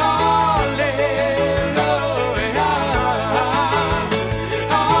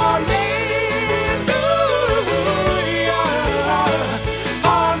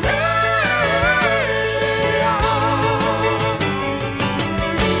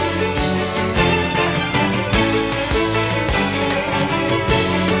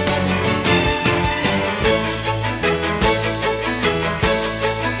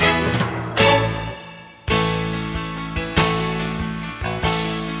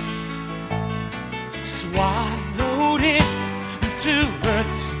 swallowed into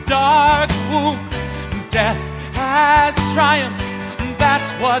earth's dark womb. Death has triumphed,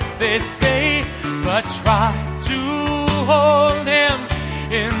 that's what they say. But try to hold him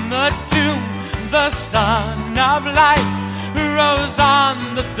in the tomb. The Son of Life rose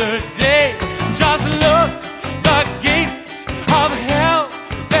on the third day. Just look, the gates of hell,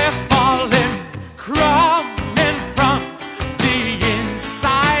 they're falling, crumbling from the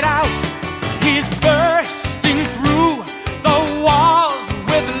inside out. He's bursting through the walls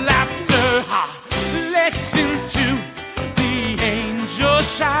with laughter. Ha! Listen to the angels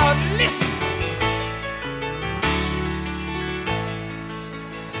shout. Listen.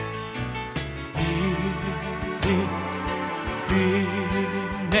 It's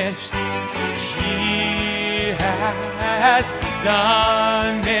finished. He has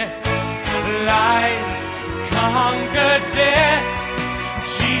done it. Life conquered death.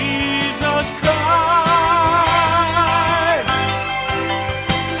 Jesus Christ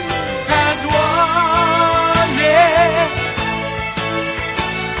has won it.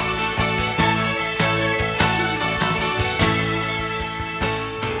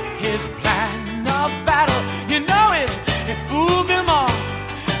 His plan of battle, you know it, it fooled them all.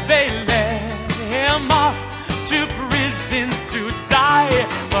 They led him off to prison to die.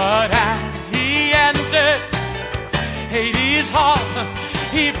 But as he entered Hades' hall,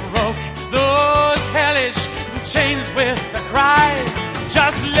 he broke those hellish chains with a cry.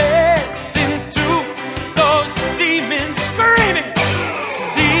 Just listen to those demons screaming.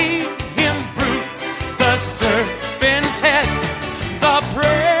 See him bruise the serpent's head. The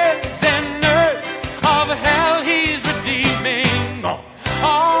prisoners of hell he's redeeming.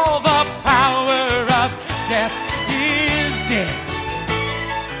 All the power of death is dead.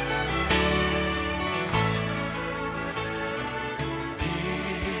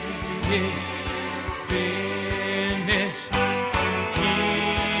 It's finished. He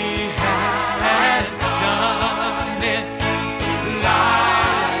has done it.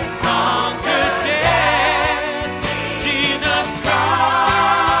 Life conquered death. Jesus Christ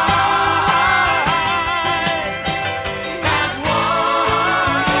has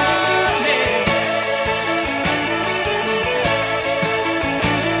won it.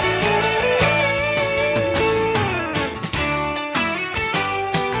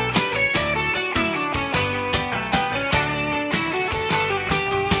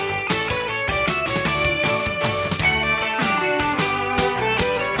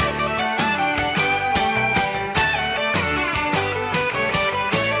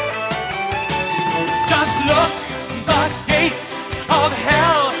 Just look, the gates of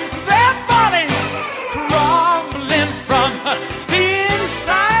hell, they're falling, crumbling from the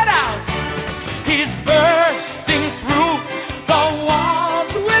inside out. He's bursting through the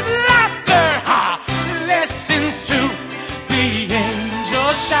walls with laughter. Ha! Listen to the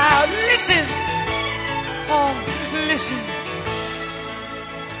angels shout. Listen, oh, listen.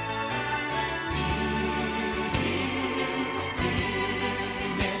 He's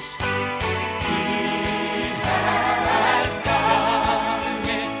finished. He has done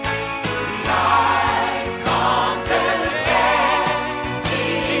it. Life conquered death.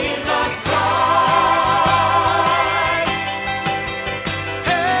 Jesus Christ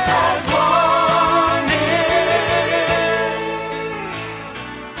has won it.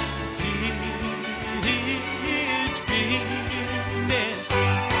 He is finished.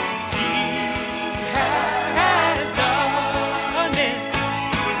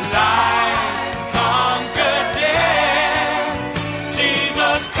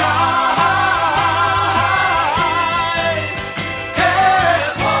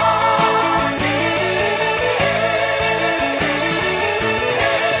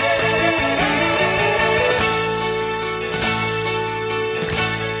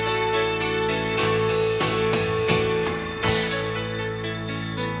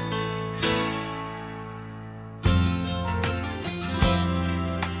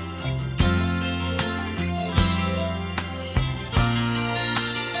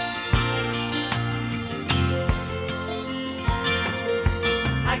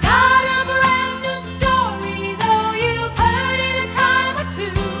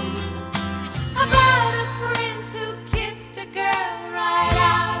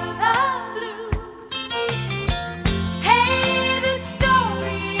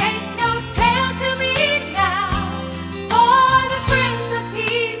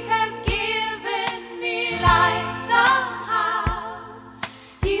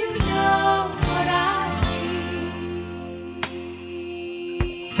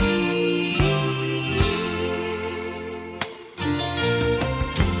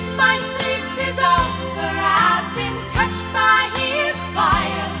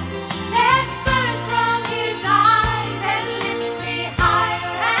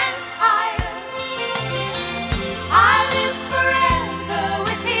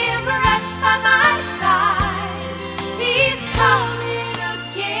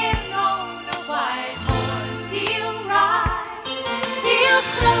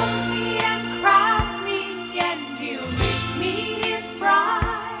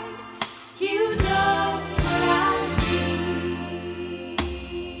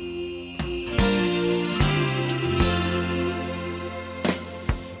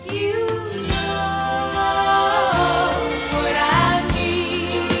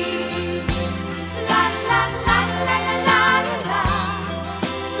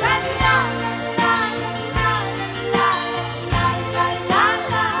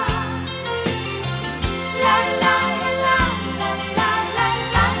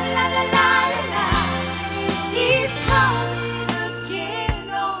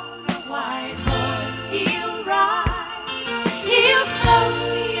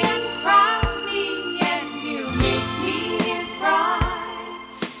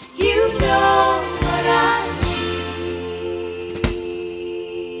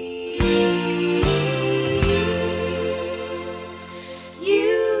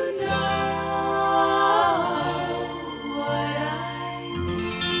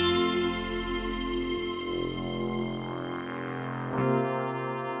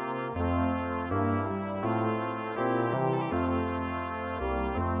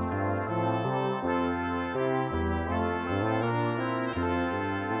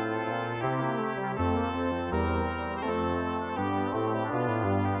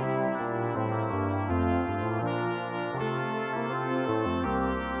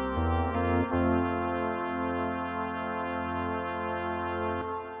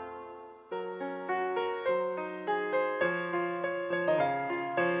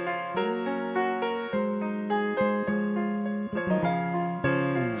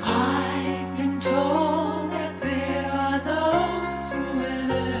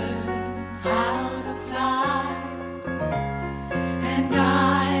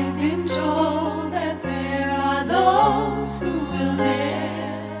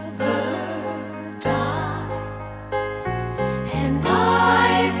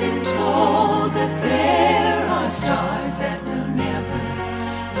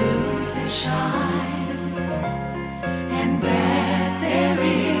 sees that shine, and that there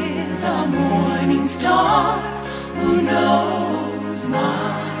is a morning star who knows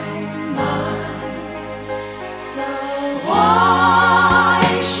my mind. So why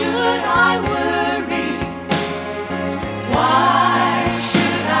should I worry? Why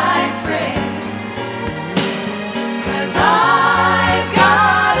should I fret? 'Cause I've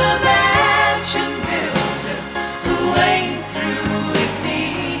got a mansion builder who ain't through with me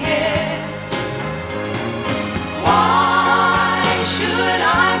yet. Why should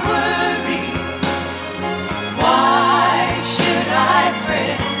I worry? Why should I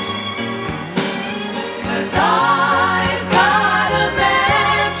fret? 'Cause I've got a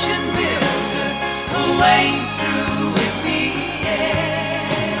mansion builder who ain't through with me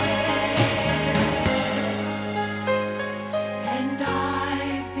yet. And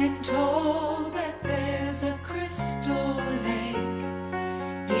I've been told that there's a crystal lake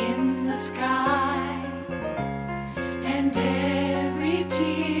in the sky, and every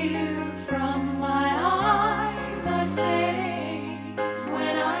tear from my eyes are saved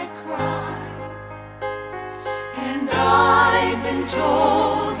when I cry. And I've been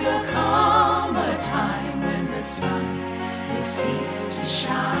told there'll come a time when the sun will cease to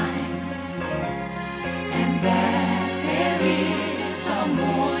shine, and that there is a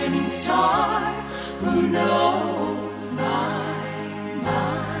morning star who knows my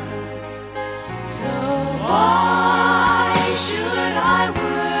mind. So why should I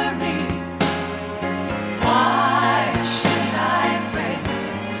worry? Why should I fret?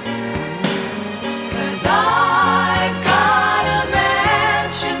 'Cause I've got a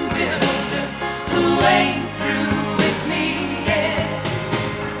mansion builder who ain't through with me yet.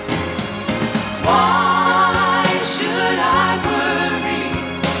 Why should I worry?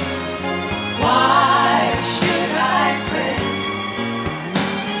 Why should I fret?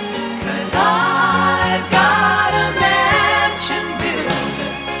 'Cause I've got a mansion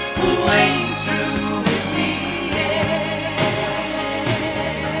builder who ain't through with me yet.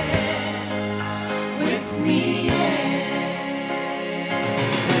 With me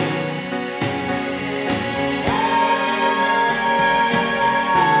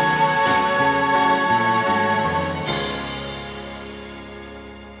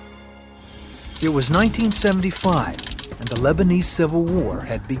It was 1975, and the Lebanese Civil War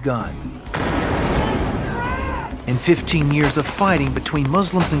had begun. In 15 years of fighting between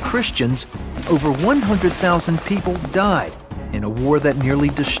Muslims and Christians, over 100,000 people died in a war that nearly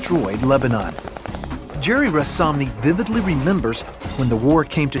destroyed Lebanon. Jerry Rassamny vividly remembers when the war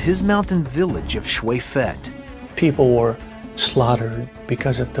came to his mountain village of Shweifet. People were slaughtered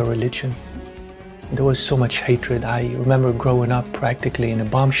because of their religion. There was so much hatred. I remember growing up practically in a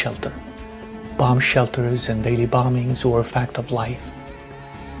bomb shelter. Bomb shelters and daily bombings were a fact of life.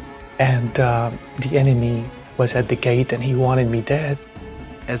 And the enemy was at the gate and he wanted me dead.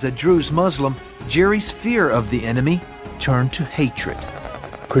 As a Druze Muslim, Jerry's fear of the enemy turned to hatred.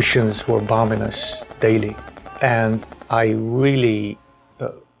 Christians were bombing us daily, and I really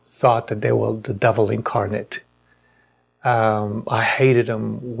thought that they were the devil incarnate. I hated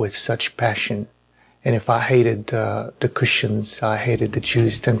them with such passion, and if I hated the Christians, I hated the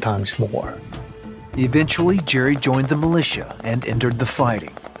Jews 10 times more. Eventually, Jerry joined the militia and entered the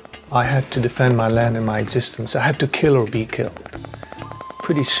fighting. I had to defend my land and my existence. I had to kill or be killed.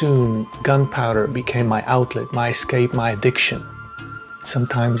 Pretty soon, gunpowder became my outlet, my escape, my addiction.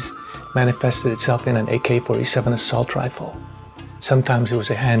 Sometimes manifested itself in an AK-47 assault rifle. Sometimes it was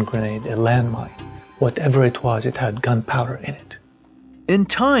a hand grenade, a landmine. Whatever it was, it had gunpowder in it. In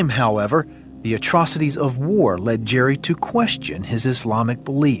time, however, the atrocities of war led Jerry to question his Islamic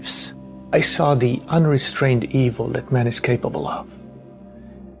beliefs. I saw the unrestrained evil that man is capable of.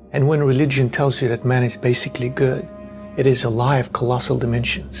 And when religion tells you that man is basically good, it is a lie of colossal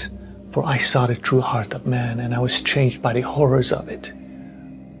dimensions. For I saw the true heart of man, and I was changed by the horrors of it.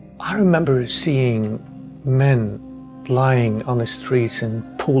 I remember seeing men lying on the streets in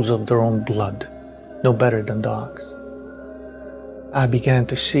pools of their own blood, no better than dogs. I began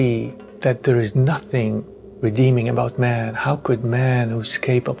to see that there is nothing redeeming about man. How could man, who's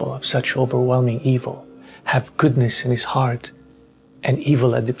capable of such overwhelming evil, have goodness in his heart and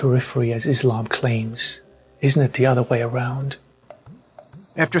evil at the periphery as Islam claims? Isn't it the other way around?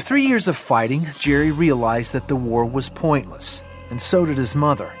 After 3 years of fighting, Jerry realized that the war was pointless, and so did his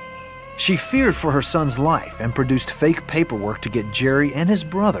mother. She feared for her son's life and produced fake paperwork to get Jerry and his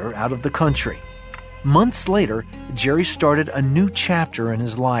brother out of the country. Months later, Jerry started a new chapter in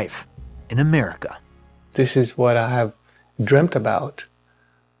his life, in America. This is what I have dreamt about,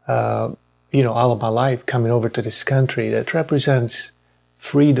 all of my life, coming over to this country that represents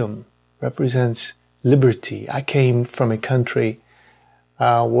freedom, represents liberty. I came from a country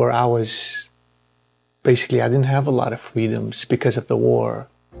where I didn't have a lot of freedoms because of the war.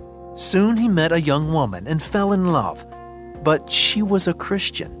 Soon he met a young woman and fell in love, but she was a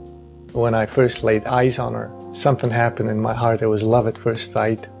Christian. When I first laid eyes on her, something happened in my heart. It was love at first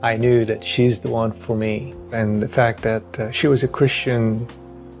sight. I knew that she's the one for me. And the fact that she was a Christian,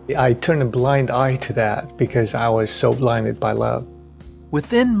 I turned a blind eye to that because I was so blinded by love.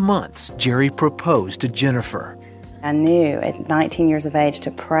 Within months, Jerry proposed to Jennifer. I knew at 19 years of age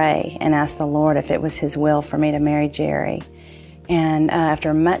to pray and ask the Lord if it was His will for me to marry Jerry. And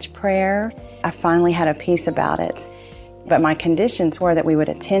after much prayer, I finally had a peace about it. But my conditions were that we would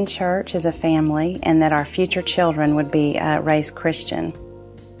attend church as a family and that our future children would be raised Christian.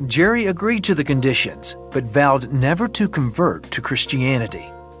 Jerry agreed to the conditions, but vowed never to convert to Christianity.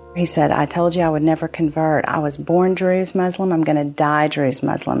 He said, I told you I would never convert. I was born Druze Muslim. I'm going to die Druze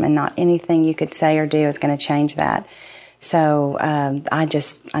Muslim, and not anything you could say or do is going to change that. So I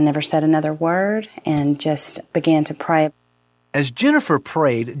never said another word and just began to pray. As Jennifer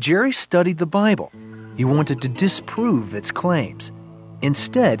prayed, Jerry studied the Bible. He wanted to disprove its claims.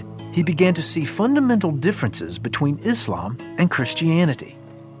 Instead, he began to see fundamental differences between Islam and Christianity.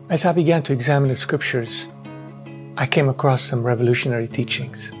 As I began to examine the scriptures, I came across some revolutionary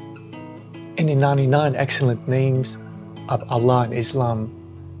teachings. In the 99 excellent names of Allah in Islam,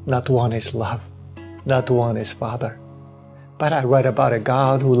 not one is love, not one is Father. But I read about a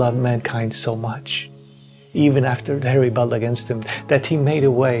God who loved mankind so much, even after they rebelled against Him, that He made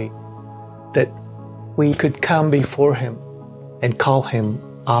a way that we could come before Him and call Him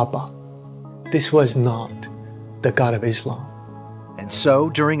Abba. This was not the God of Islam. And so,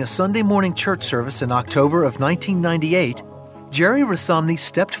 during a Sunday morning church service in October of 1998, Jerry Rassamny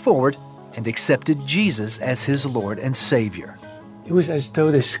stepped forward and accepted Jesus as his Lord and Savior. It was as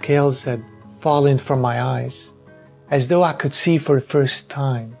though the scales had fallen from my eyes, as though I could see for the first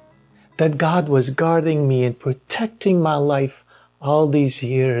time that God was guarding me and protecting my life all these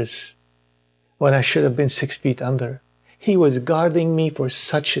years when I should have been 6 feet under. He was guarding me for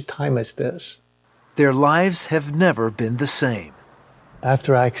such a time as this. Their lives have never been the same.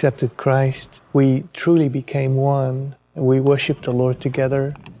 After I accepted Christ, we truly became one, and we worshiped the Lord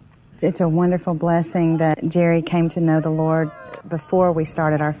together. It's a wonderful blessing that Jerry came to know the Lord before we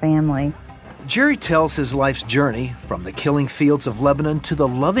started our family. Jerry tells his life's journey from the killing fields of Lebanon to the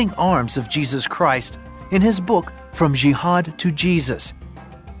loving arms of Jesus Christ in his book, From Jihad to Jesus.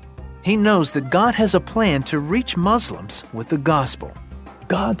 He knows that God has a plan to reach Muslims with the gospel.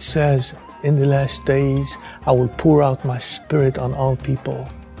 God says, in the last days, I will pour out my Spirit on all people.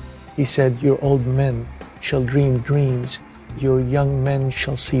 He said, your old men shall dream dreams, your young men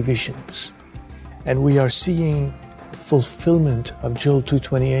shall see visions. And we are seeing the fulfillment of Joel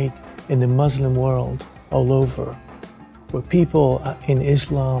 2:28 in the Muslim world all over, where people in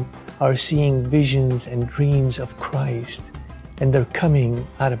Islam are seeing visions and dreams of Christ, and they're coming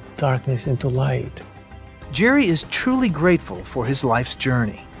out of darkness into light. Jerry is truly grateful for his life's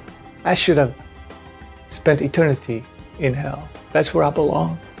journey. I should have spent eternity in hell. That's where I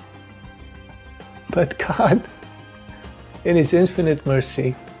belong. But God, in His infinite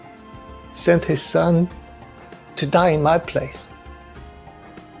mercy, sent His Son to die in my place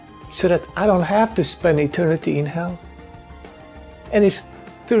so that I don't have to spend eternity in hell. And it's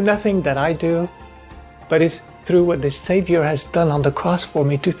through nothing that I do, but it's through what the Savior has done on the cross for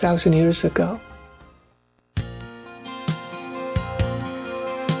me 2,000 years ago.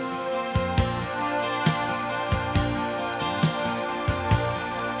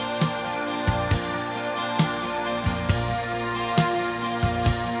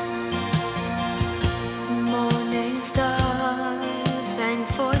 Morning stars sang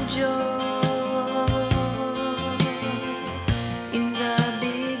for joy in the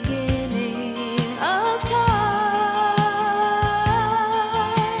beginning of time.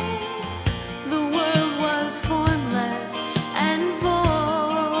 The world was formless and void,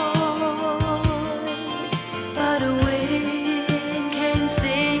 but a wind came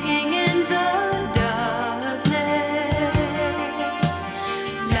singing in the darkness.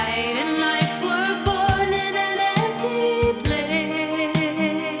 Light and life were born in an empty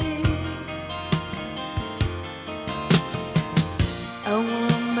place.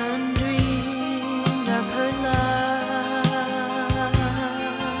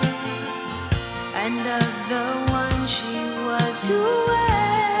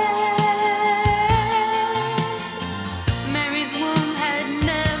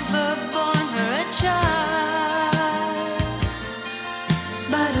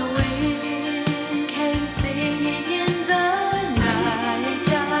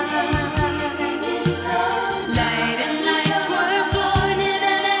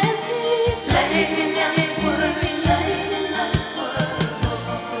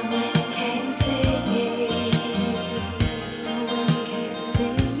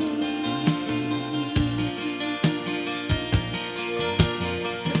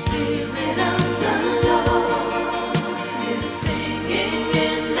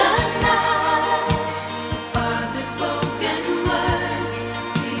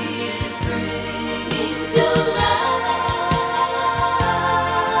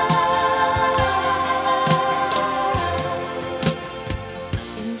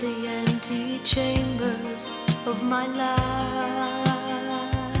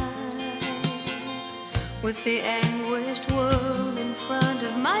 with the anguished world in front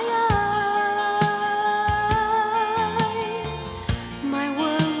of my eyes. My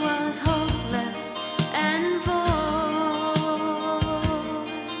world was hopeless and void,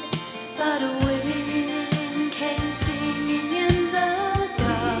 but a wind came singing in the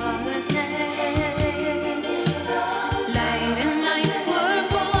darkness. Light and life were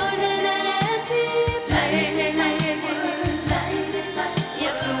born in an empty place.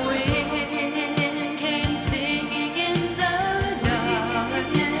 Yes, a wind came singing in the darkness.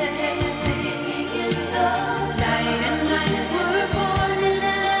 Light and life were born in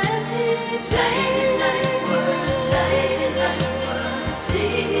an empty place. Light and life were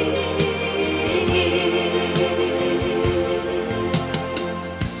singing.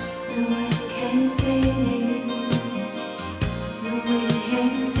 The wind came singing. The wind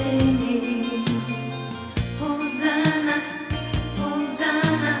came singing. Hosanna,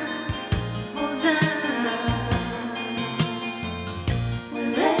 Hosanna, Hosanna.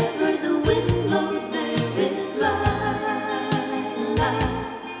 Wherever the wind blows, there is light, light.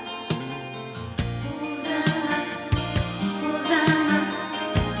 Hosanna, Hosanna,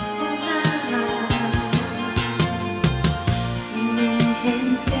 Hosanna. The wind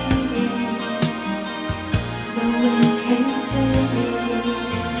came singing. The wind came singing.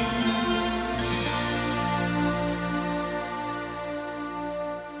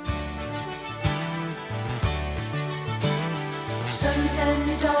 Your sons and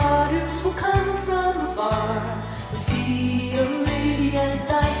your daughters will come from afar and see a radiant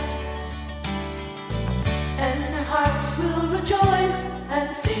light, and their hearts will rejoice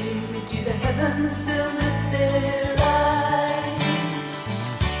and sing. To the heavens they'll lift their eyes.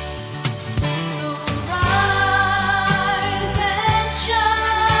 So rise and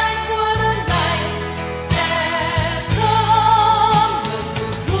shine, for the light has come, and the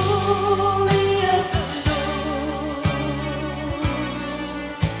glory of the Lord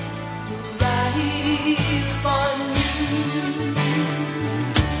will rise upon you.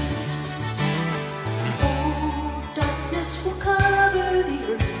 Oh, darkness will cover the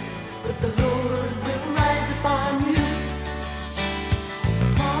earth, but the Lord will rise upon you.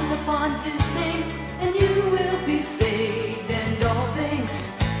 Call upon His name, and you will be saved, and all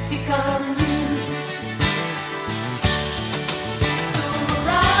things become new. So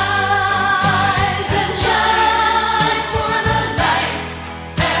arise and shine, for the light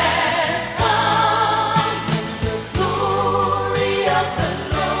has come, and the glory of the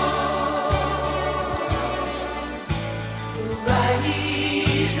Lord will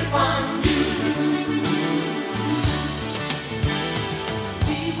rise upon you.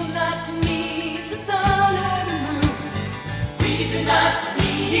 We will not need the sun or the moon. We do not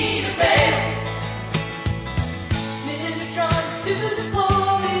need a veil. Men are drawn to the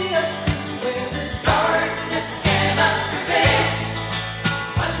glory of you, where the darkness cannot prevail.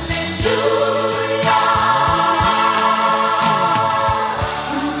 Hallelujah.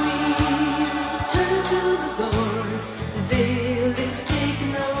 When we turn to the Lord, the veil is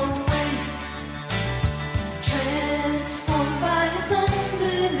taken away, transformed by His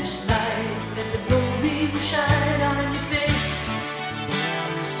unblemished light, and the glory will shine on your face.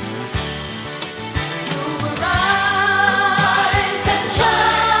 So arise and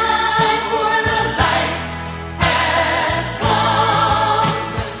shine, for the light has come,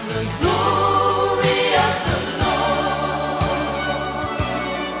 and the glory of the Lord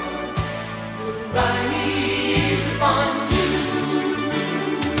will rise upon you.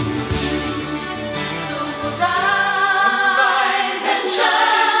 So arise and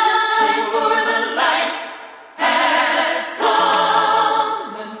shine, for the light has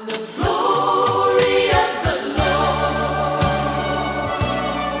come, and the glory of the Lord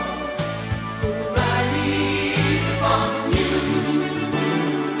will rise upon you.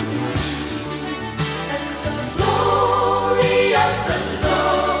 And the glory of the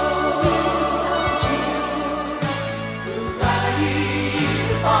Lord Jesus will rise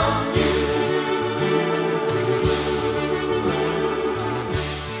upon you.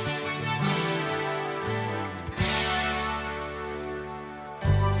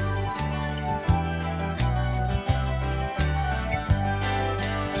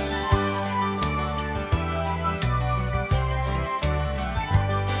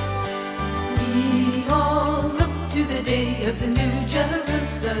 We all look to the day of the New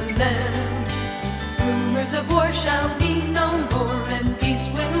Jerusalem. Rumors of war shall be no more, and peace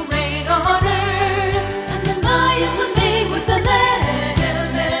will reign on earth. And the Lion will lay with the Lamb,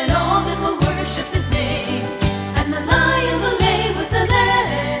 and all that will worship His name. And the Lion will lay with the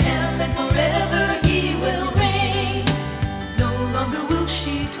Lamb, and forever He will reign. No longer will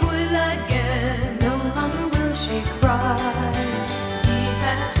she toil again, no longer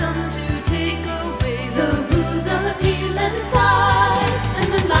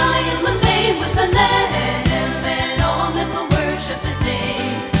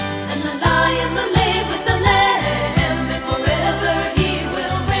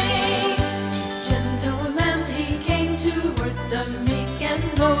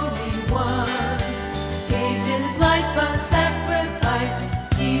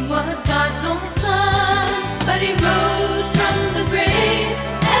He was God's own son, but he rose from the grave,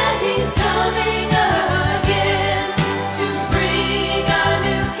 and he's coming again to bring a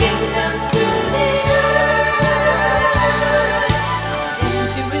new kingdom to the earth.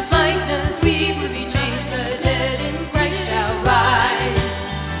 Into his likeness we will be changed, the dead in Christ shall rise.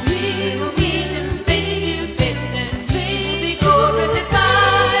 We will meet him face to face, and he will be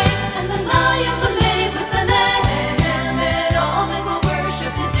glorified. And the Lion will lay with the Lamb, and all men will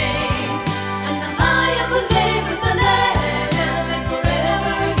worship his name. And the Lion will lay with the Lamb, and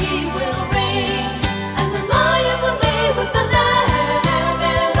forever he will reign. And the Lion will lay with the Lamb,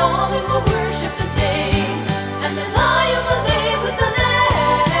 and all men will worship his name. And the Lion will lay with the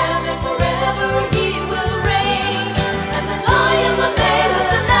Lamb, and forever he will reign. And the Lion will lay with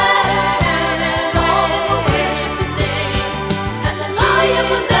the Lamb, and all men will worship his name. And the Lion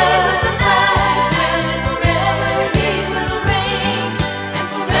will lay with the Lamb, and forever he will reign. And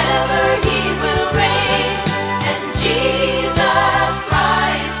forever he will reign. And Jesus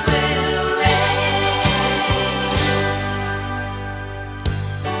Christ will reign.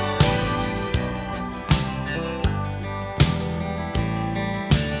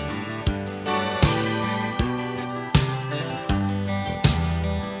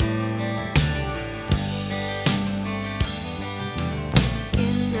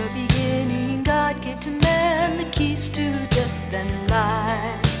 In the beginning, God gave to man the keys to death and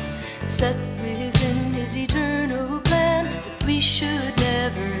life, set within his eternal plan that we should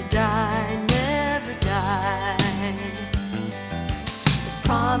never die, never die. The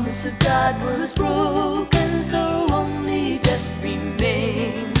promise of God was broken, so only death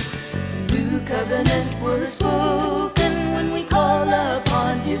remained. The new covenant was spoken when we call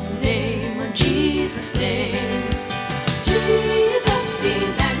upon his name, on Jesus' name. Jesus,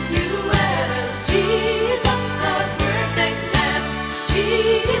 Emmanuel, Jesus, the perfect Lamb,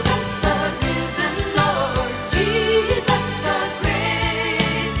 Jesus, the risen Lord, Jesus, the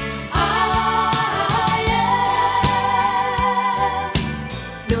great I am.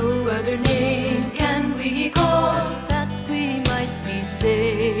 No other name can we call that we might be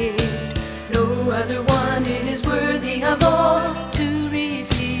saved. No other one is worthy of all to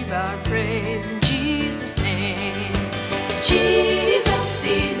receive our praise, in Jesus' name. Jesus,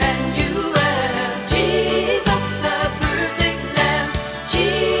 Emmanuel, Jesus, the perfect Lamb,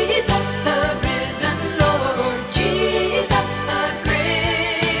 Jesus, the risen Lord, Jesus, the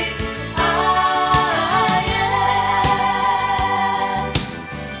great I am.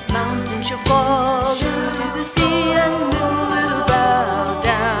 Mountains shall fall into the sea, and will bow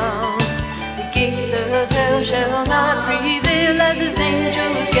down. The gates of hell shall not prevail, as his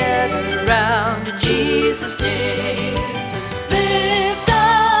angels gather round, in Jesus' name. Lift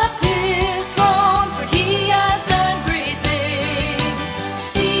up his throne, for he has done great things.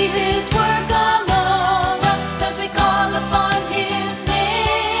 See his work among us as we call upon his name.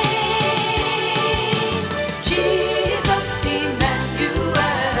 Jesus,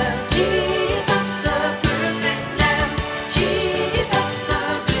 Emmanuel, Jesus, the perfect Lamb, Jesus, the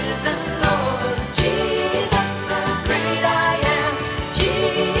risen Lord, Jesus, the great I am.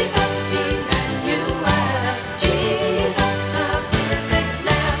 Jesus, Emmanuel, Jesus, the perfect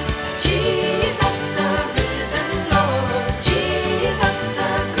Lamb, Jesus, the risen Lord, Jesus,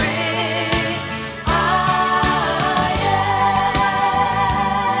 the great I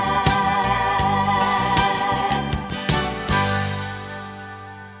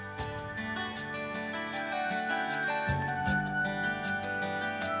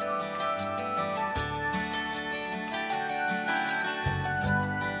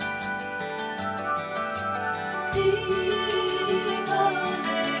Sing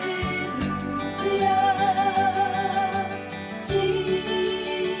hallelujah,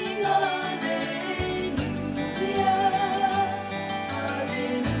 sing hallelujah,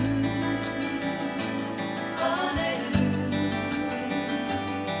 hallelujah, hallelujah,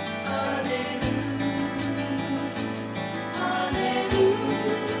 hallelujah.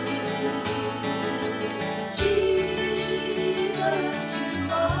 Jesus,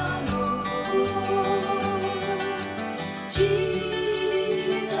 you are Lord.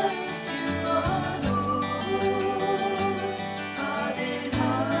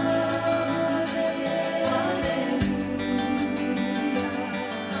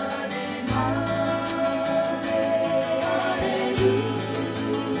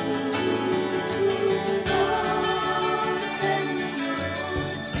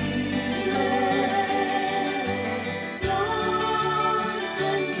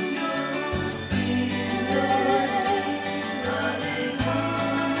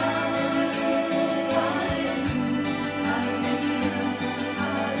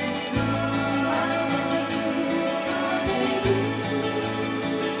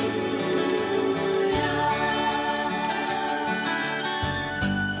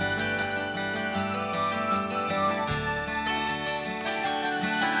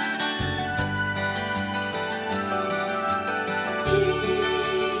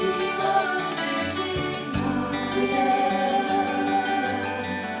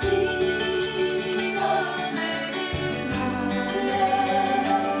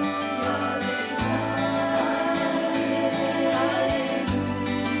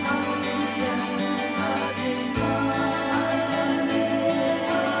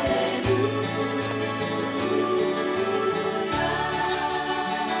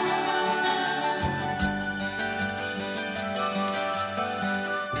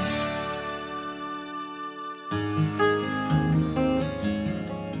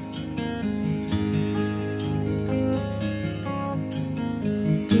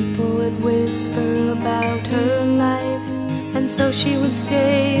 whisper about her life, and so she would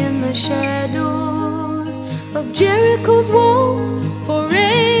stay in the shadows of Jericho's walls. For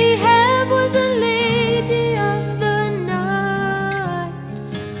Rahab was a lady of the night.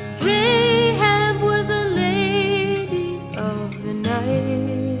 Rahab was a lady of the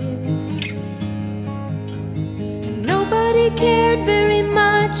night. And nobody cared very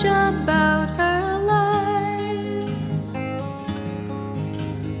much about her life.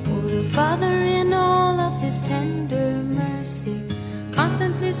 Oh, the Father in all of his tender mercy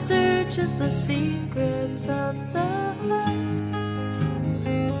constantly searches the secrets of the heart.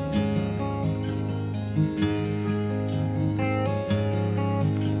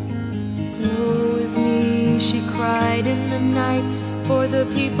 Woe is me, she cried in the night, for the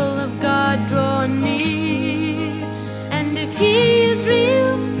people of God draw near. And if he is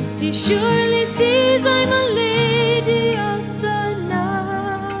real, he surely sees I'm a lady of the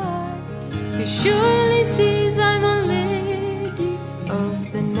night. He surely sees I'm a lady of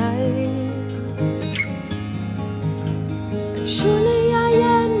the night. And surely I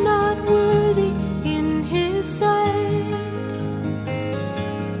am not worthy in his sight.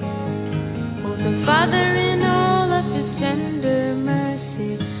 Oh, the Father in all of his tender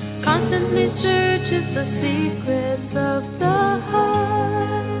mercy constantly searches the secrets of the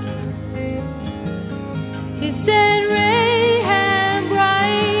heart. He said, Rahab,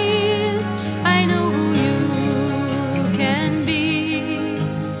 rise, I know who you can be,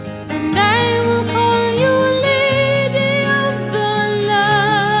 and I will call you a lady of the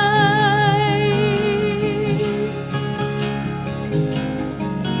light.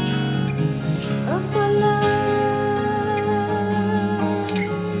 Of the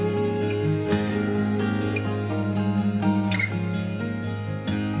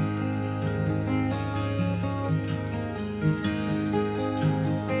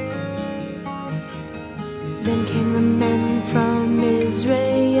Then came the men from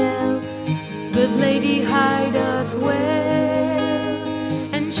Israel, good lady, hide us well.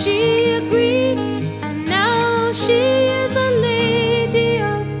 And she agreed, and now she is a lady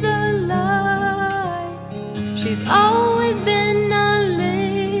of the light. She's always been a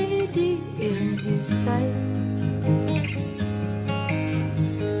lady in his sight.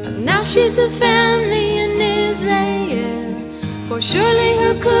 And now she's a family in Israel, for surely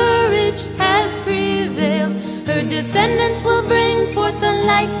her courage has prevailed. Her descendants will bring forth the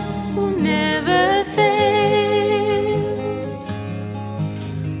light who never fails.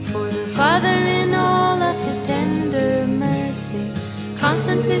 For the Father in all of his tender mercy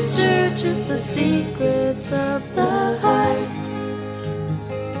constantly searches the secrets of the heart.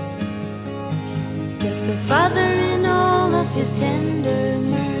 Yes, the Father in all of his tender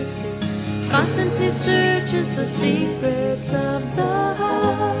mercy constantly searches the secrets of the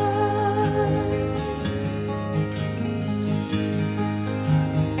heart.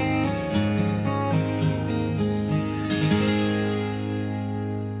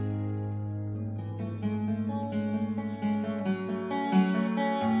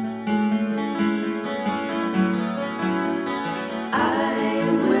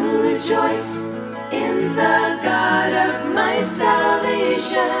 Rejoice in the God of my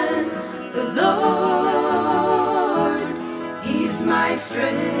salvation, the Lord, he's my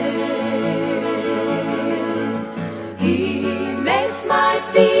strength. He makes my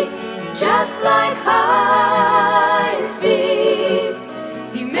feet just like hinds feet.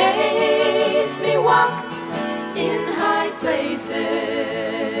 He makes me walk in high places.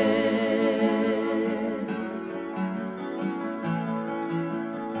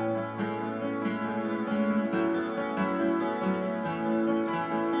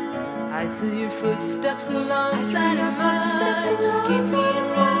 I feel your footsteps alongside our footsteps. Just keep me in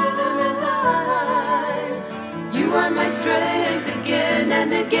rhythm and time. You are my strength again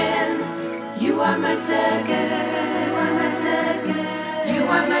and again. You are my second. You are my second. You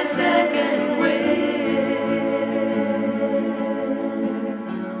are my second wind.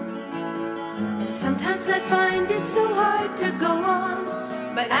 Sometimes I find it so hard to go on,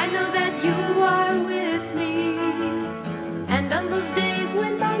 but I know that you are with me. And on those days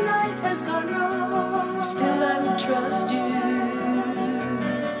when my life has gone wrong, still I will trust you.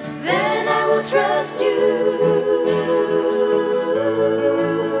 Then I will trust you.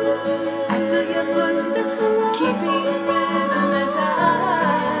 I feel your footsteps along. Keep me in rhythm and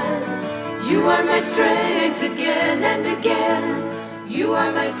time. You are my strength again and again. You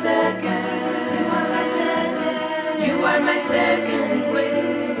are my second. You are my second. You are my second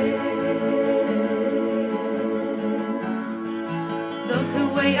wind. Those who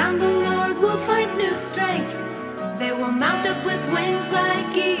wait on the Lord will find new strength. They will mount up with wings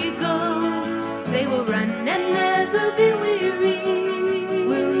like eagles.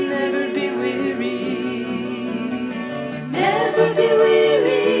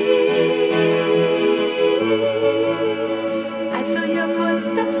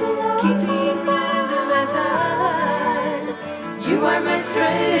 steps along, keeps me rhythm and time. You are my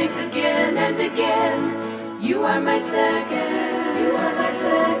strength again and again. You are my second, you are my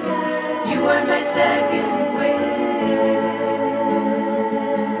second, you are my second wind.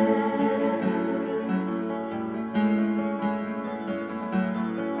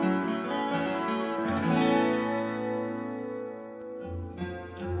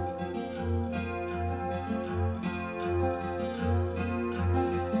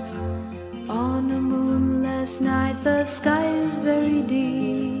 On a moonless night, the sky is very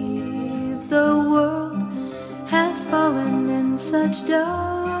deep. The world has fallen in such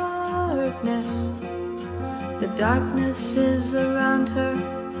darkness. The darkness is around her,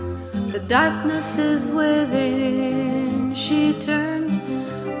 the darkness is within. She turns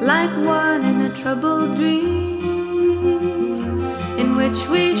like one in a troubled dream, in which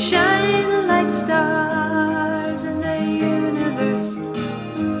we shine like stars in the universe,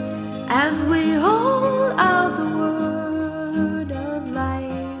 as we hold out the word of life.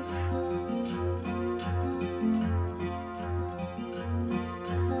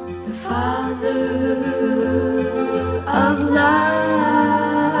 The Father of lights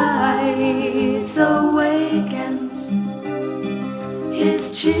awakens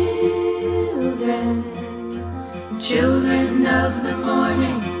his children, children of the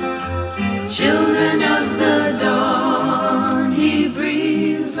morning, children of the dawn. He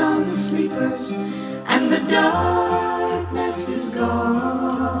breathes on the sleepers, and the darkness is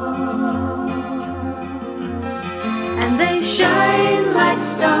gone. And they shine like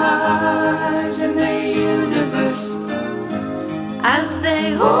stars in the universe, as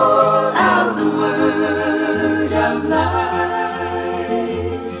they hold out the word of life.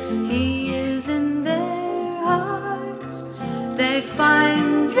 He is in their hearts, they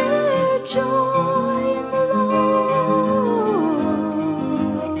find their joy in the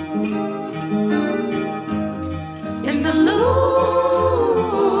Lord, in the Lord.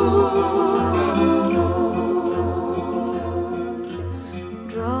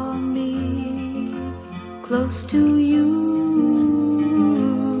 Draw me close to you,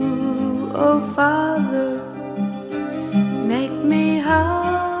 oh Father, make me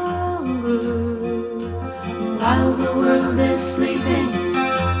hunger while the world is sleeping,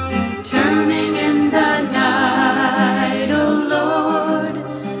 turning in the night. Oh Lord,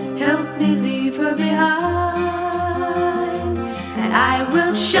 help me leave her behind, and I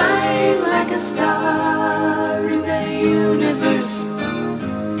will shine like a star in the universe,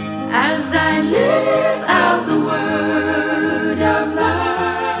 as I live out the word of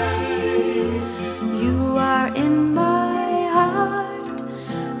life. You are in my heart,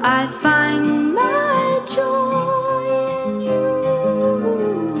 I find my joy in you.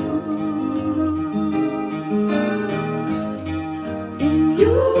 In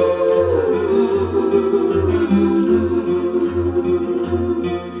you.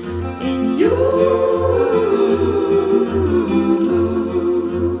 In you.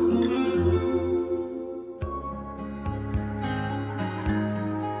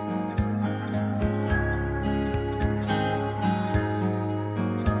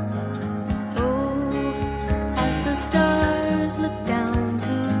 Stars look down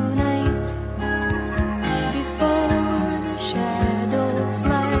tonight, before the shadows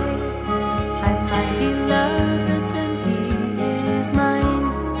fly. I'm my beloved's and he is mine.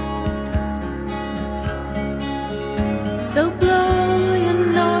 So blow your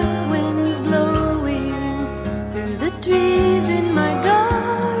north winds blowing through the trees in my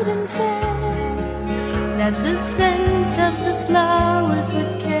garden fair, that the scent of the flowers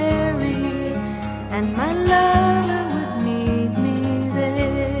would carry, and my lover would meet me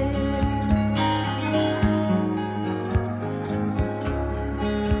there.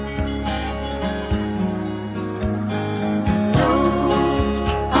 Low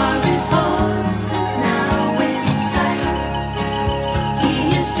are his horses now in sight. He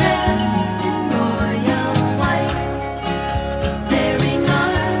is dressed in royal white, bearing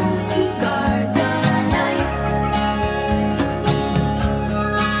arms to guard the night.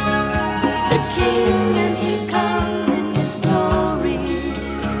 He's the king, and here comes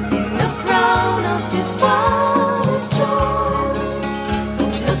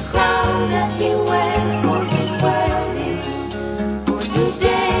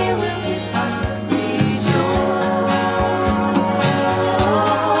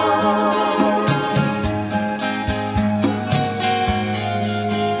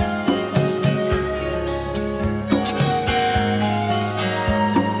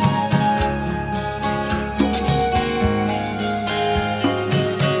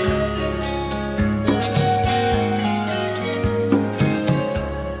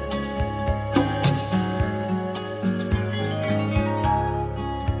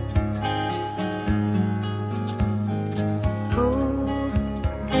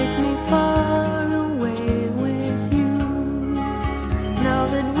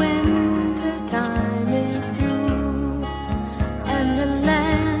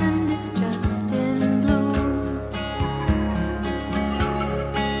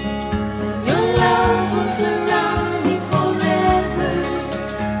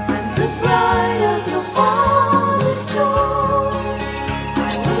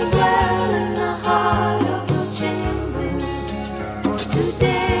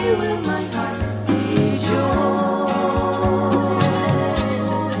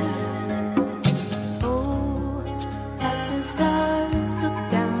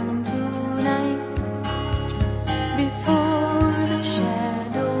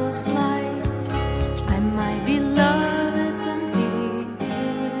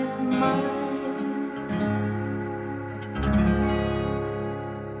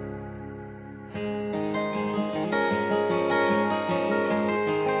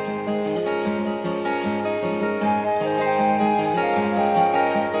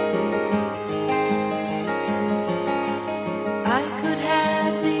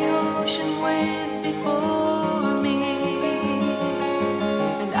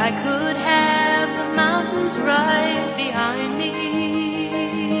behind me.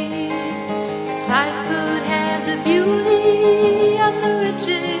 Yes, I could have the beauty and the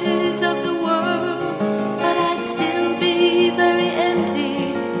riches of the world, but I'd still be very empty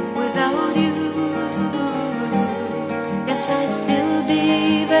without you. Yes, I'd still be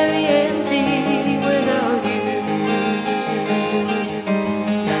very empty without you.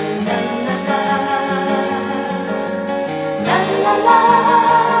 La la la la, la la la,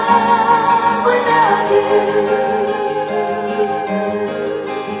 without you.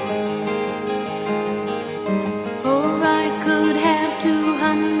 Or I could have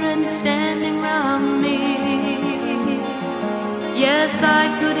 200 standing round me. Yes, I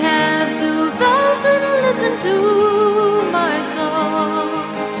could have 2,000 listen to my song.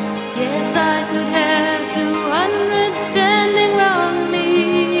 Yes, I could have 200 standing round me,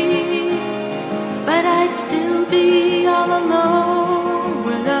 but I'd still be all alone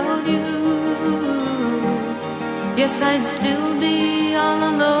without you. Yes, I'd still be all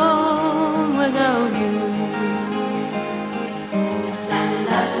alone without you. La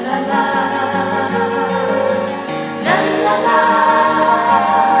la la la, la la la,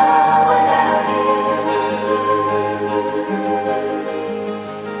 without you.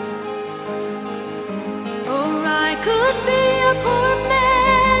 Or I could be a poor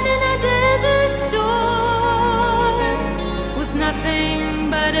man in a desert storm, with nothing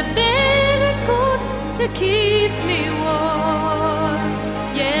but a beggar's coat to keep me warm.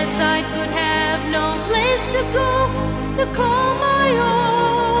 Yes, I could have no place to go to call my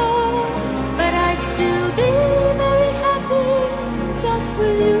own, but I'd still be very happy just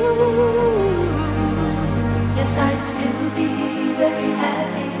with you. Yes, I'd still be very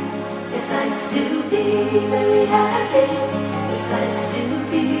happy. Yes, I'd still be very happy. Yes, I'd still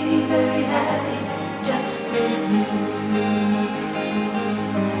be very happy just with you.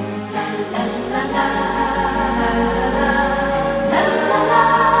 La la la la, la la la,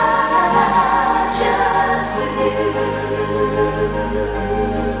 just with you.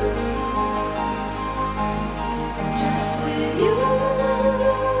 Just with you.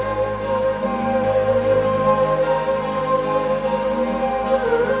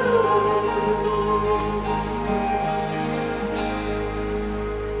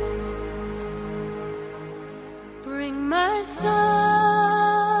 Bring my sons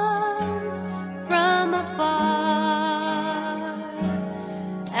from afar,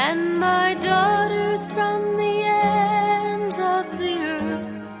 and my daughters from the ends of the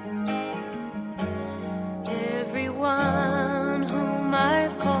earth. Everyone whom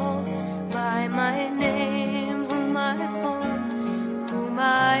I've called by my name, whom I formed, whom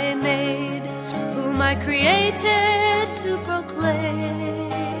I made, whom I created to proclaim.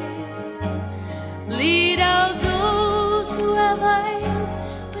 Lead out those who have eyes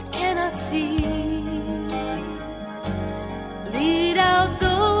but cannot see. Lead out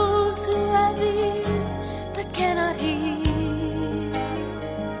those who have ears but cannot hear.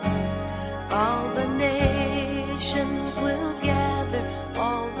 All the nations will gather,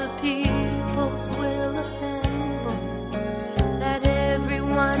 all the peoples will assemble, that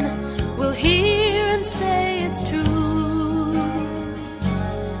everyone will hear and say it's true.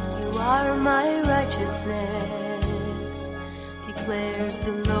 You are my righteousness, declares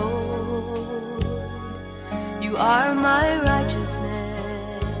the Lord. You are my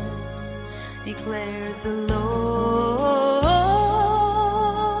righteousness, declares the Lord.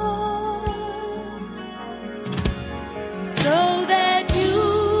 So that you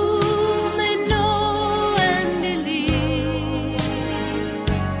may know and believe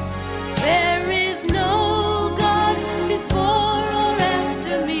there is no God before or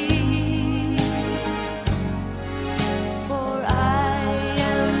after me. For I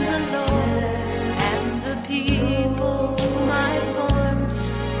am the Lord, and the people whom I formed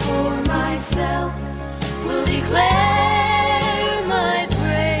for myself will declare my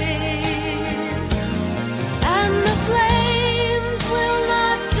praise. And the flames will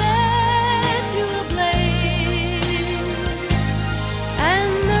not set you ablaze,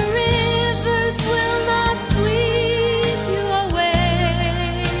 and the rivers will not sweep you away.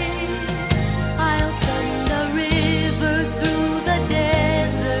 I'll send a river through the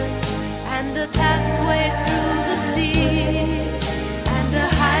desert, and a pathway through the sea, and a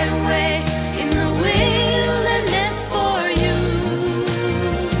highway in the wilderness for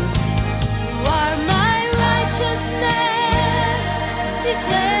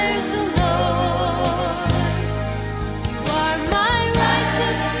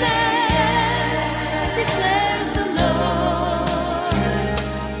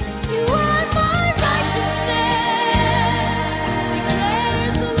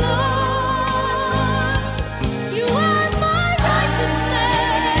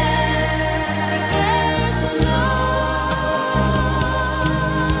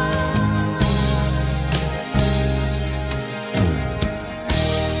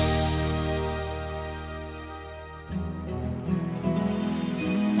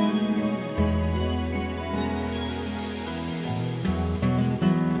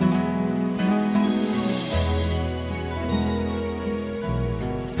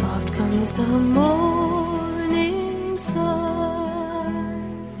as the morning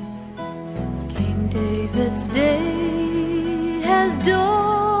sun. King David's day has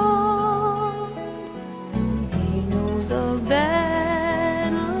dawned. He knows a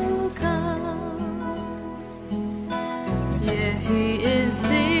battle comes, yet he is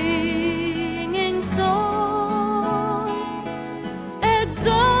singing songs,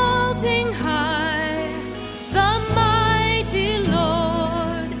 exalting high the mighty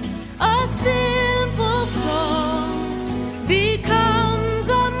Lord. A simple song becomes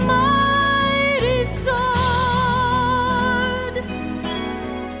a mighty sword.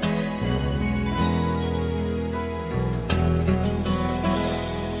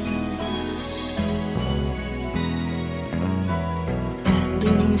 And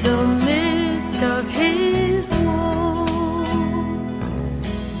in the midst of his woe,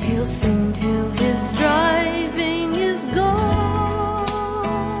 he'll sing till his striving is gone.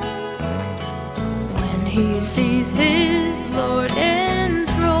 When he sees his Lord enthroned,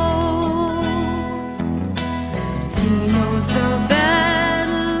 he knows the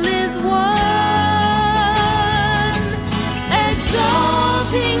battle is won.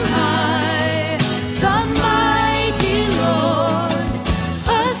 Exalting high the mighty Lord, a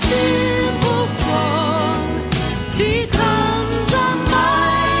simple song becomes a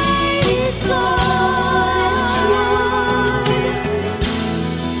mighty sword.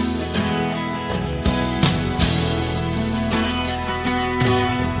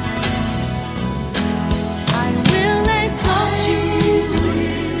 I will exalt you.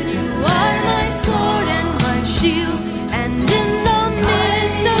 You are my sword and my shield, and in the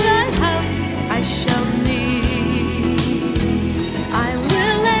midst of thy house I shall kneel. I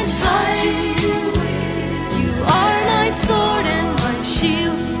will exalt you. You are my sword and my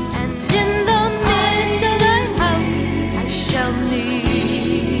shield, and in the midst of thy house I shall kneel.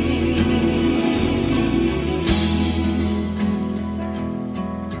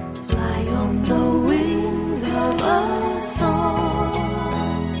 Fly on the wings of a song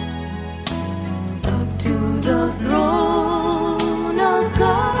up to the throne of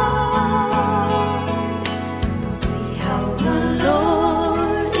God. See how the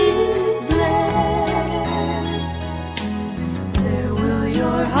Lord is blessed. There will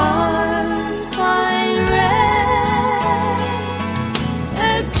your heart find rest.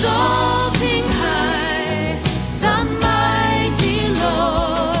 Exalting high the mighty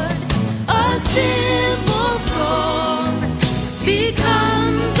Lord, a simple song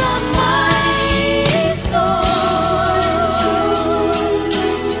becomes a mighty sword.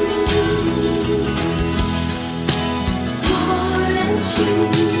 Sword and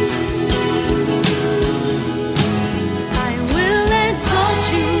shield. I will exalt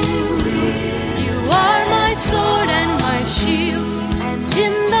you. You are my sword and my shield, and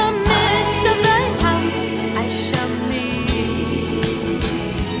in the midst of thy house I shall kneel.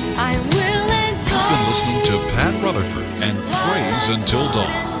 I will exalt You've been listening to Pat Rutherford and Praise Until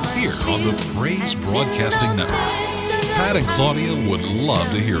Dawn here on the Praise Broadcasting Network. Pat and Claudia would love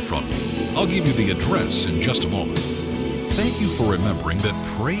to hear from you. I'll give you the address in just a moment. Thank you for remembering that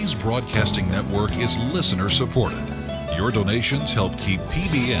Praise Broadcasting Network is listener supported. Your donations help keep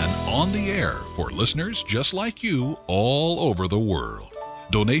PBN on the air for listeners just like you all over the world.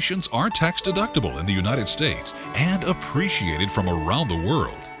 Donations are tax deductible in the United States and appreciated from around the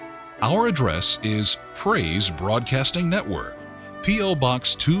world. Our address is Praise Broadcasting Network, P.O.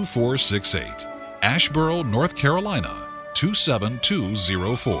 Box 2468, Asheboro, North Carolina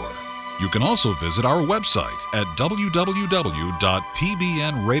 27204. You can also visit our website at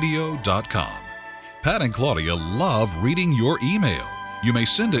www.pbnradio.com. Pat and Claudia love reading your email. You may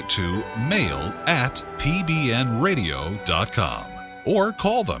send it to mail@pbnradio.com or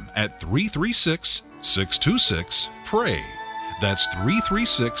call them at 336-626-PRAY. That's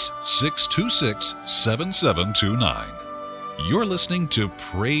 336-626-7729. You're listening to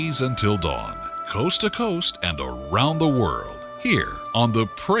Praise Until Dawn, coast to coast and around the world, here on the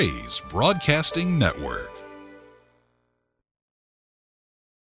Praise Broadcasting Network.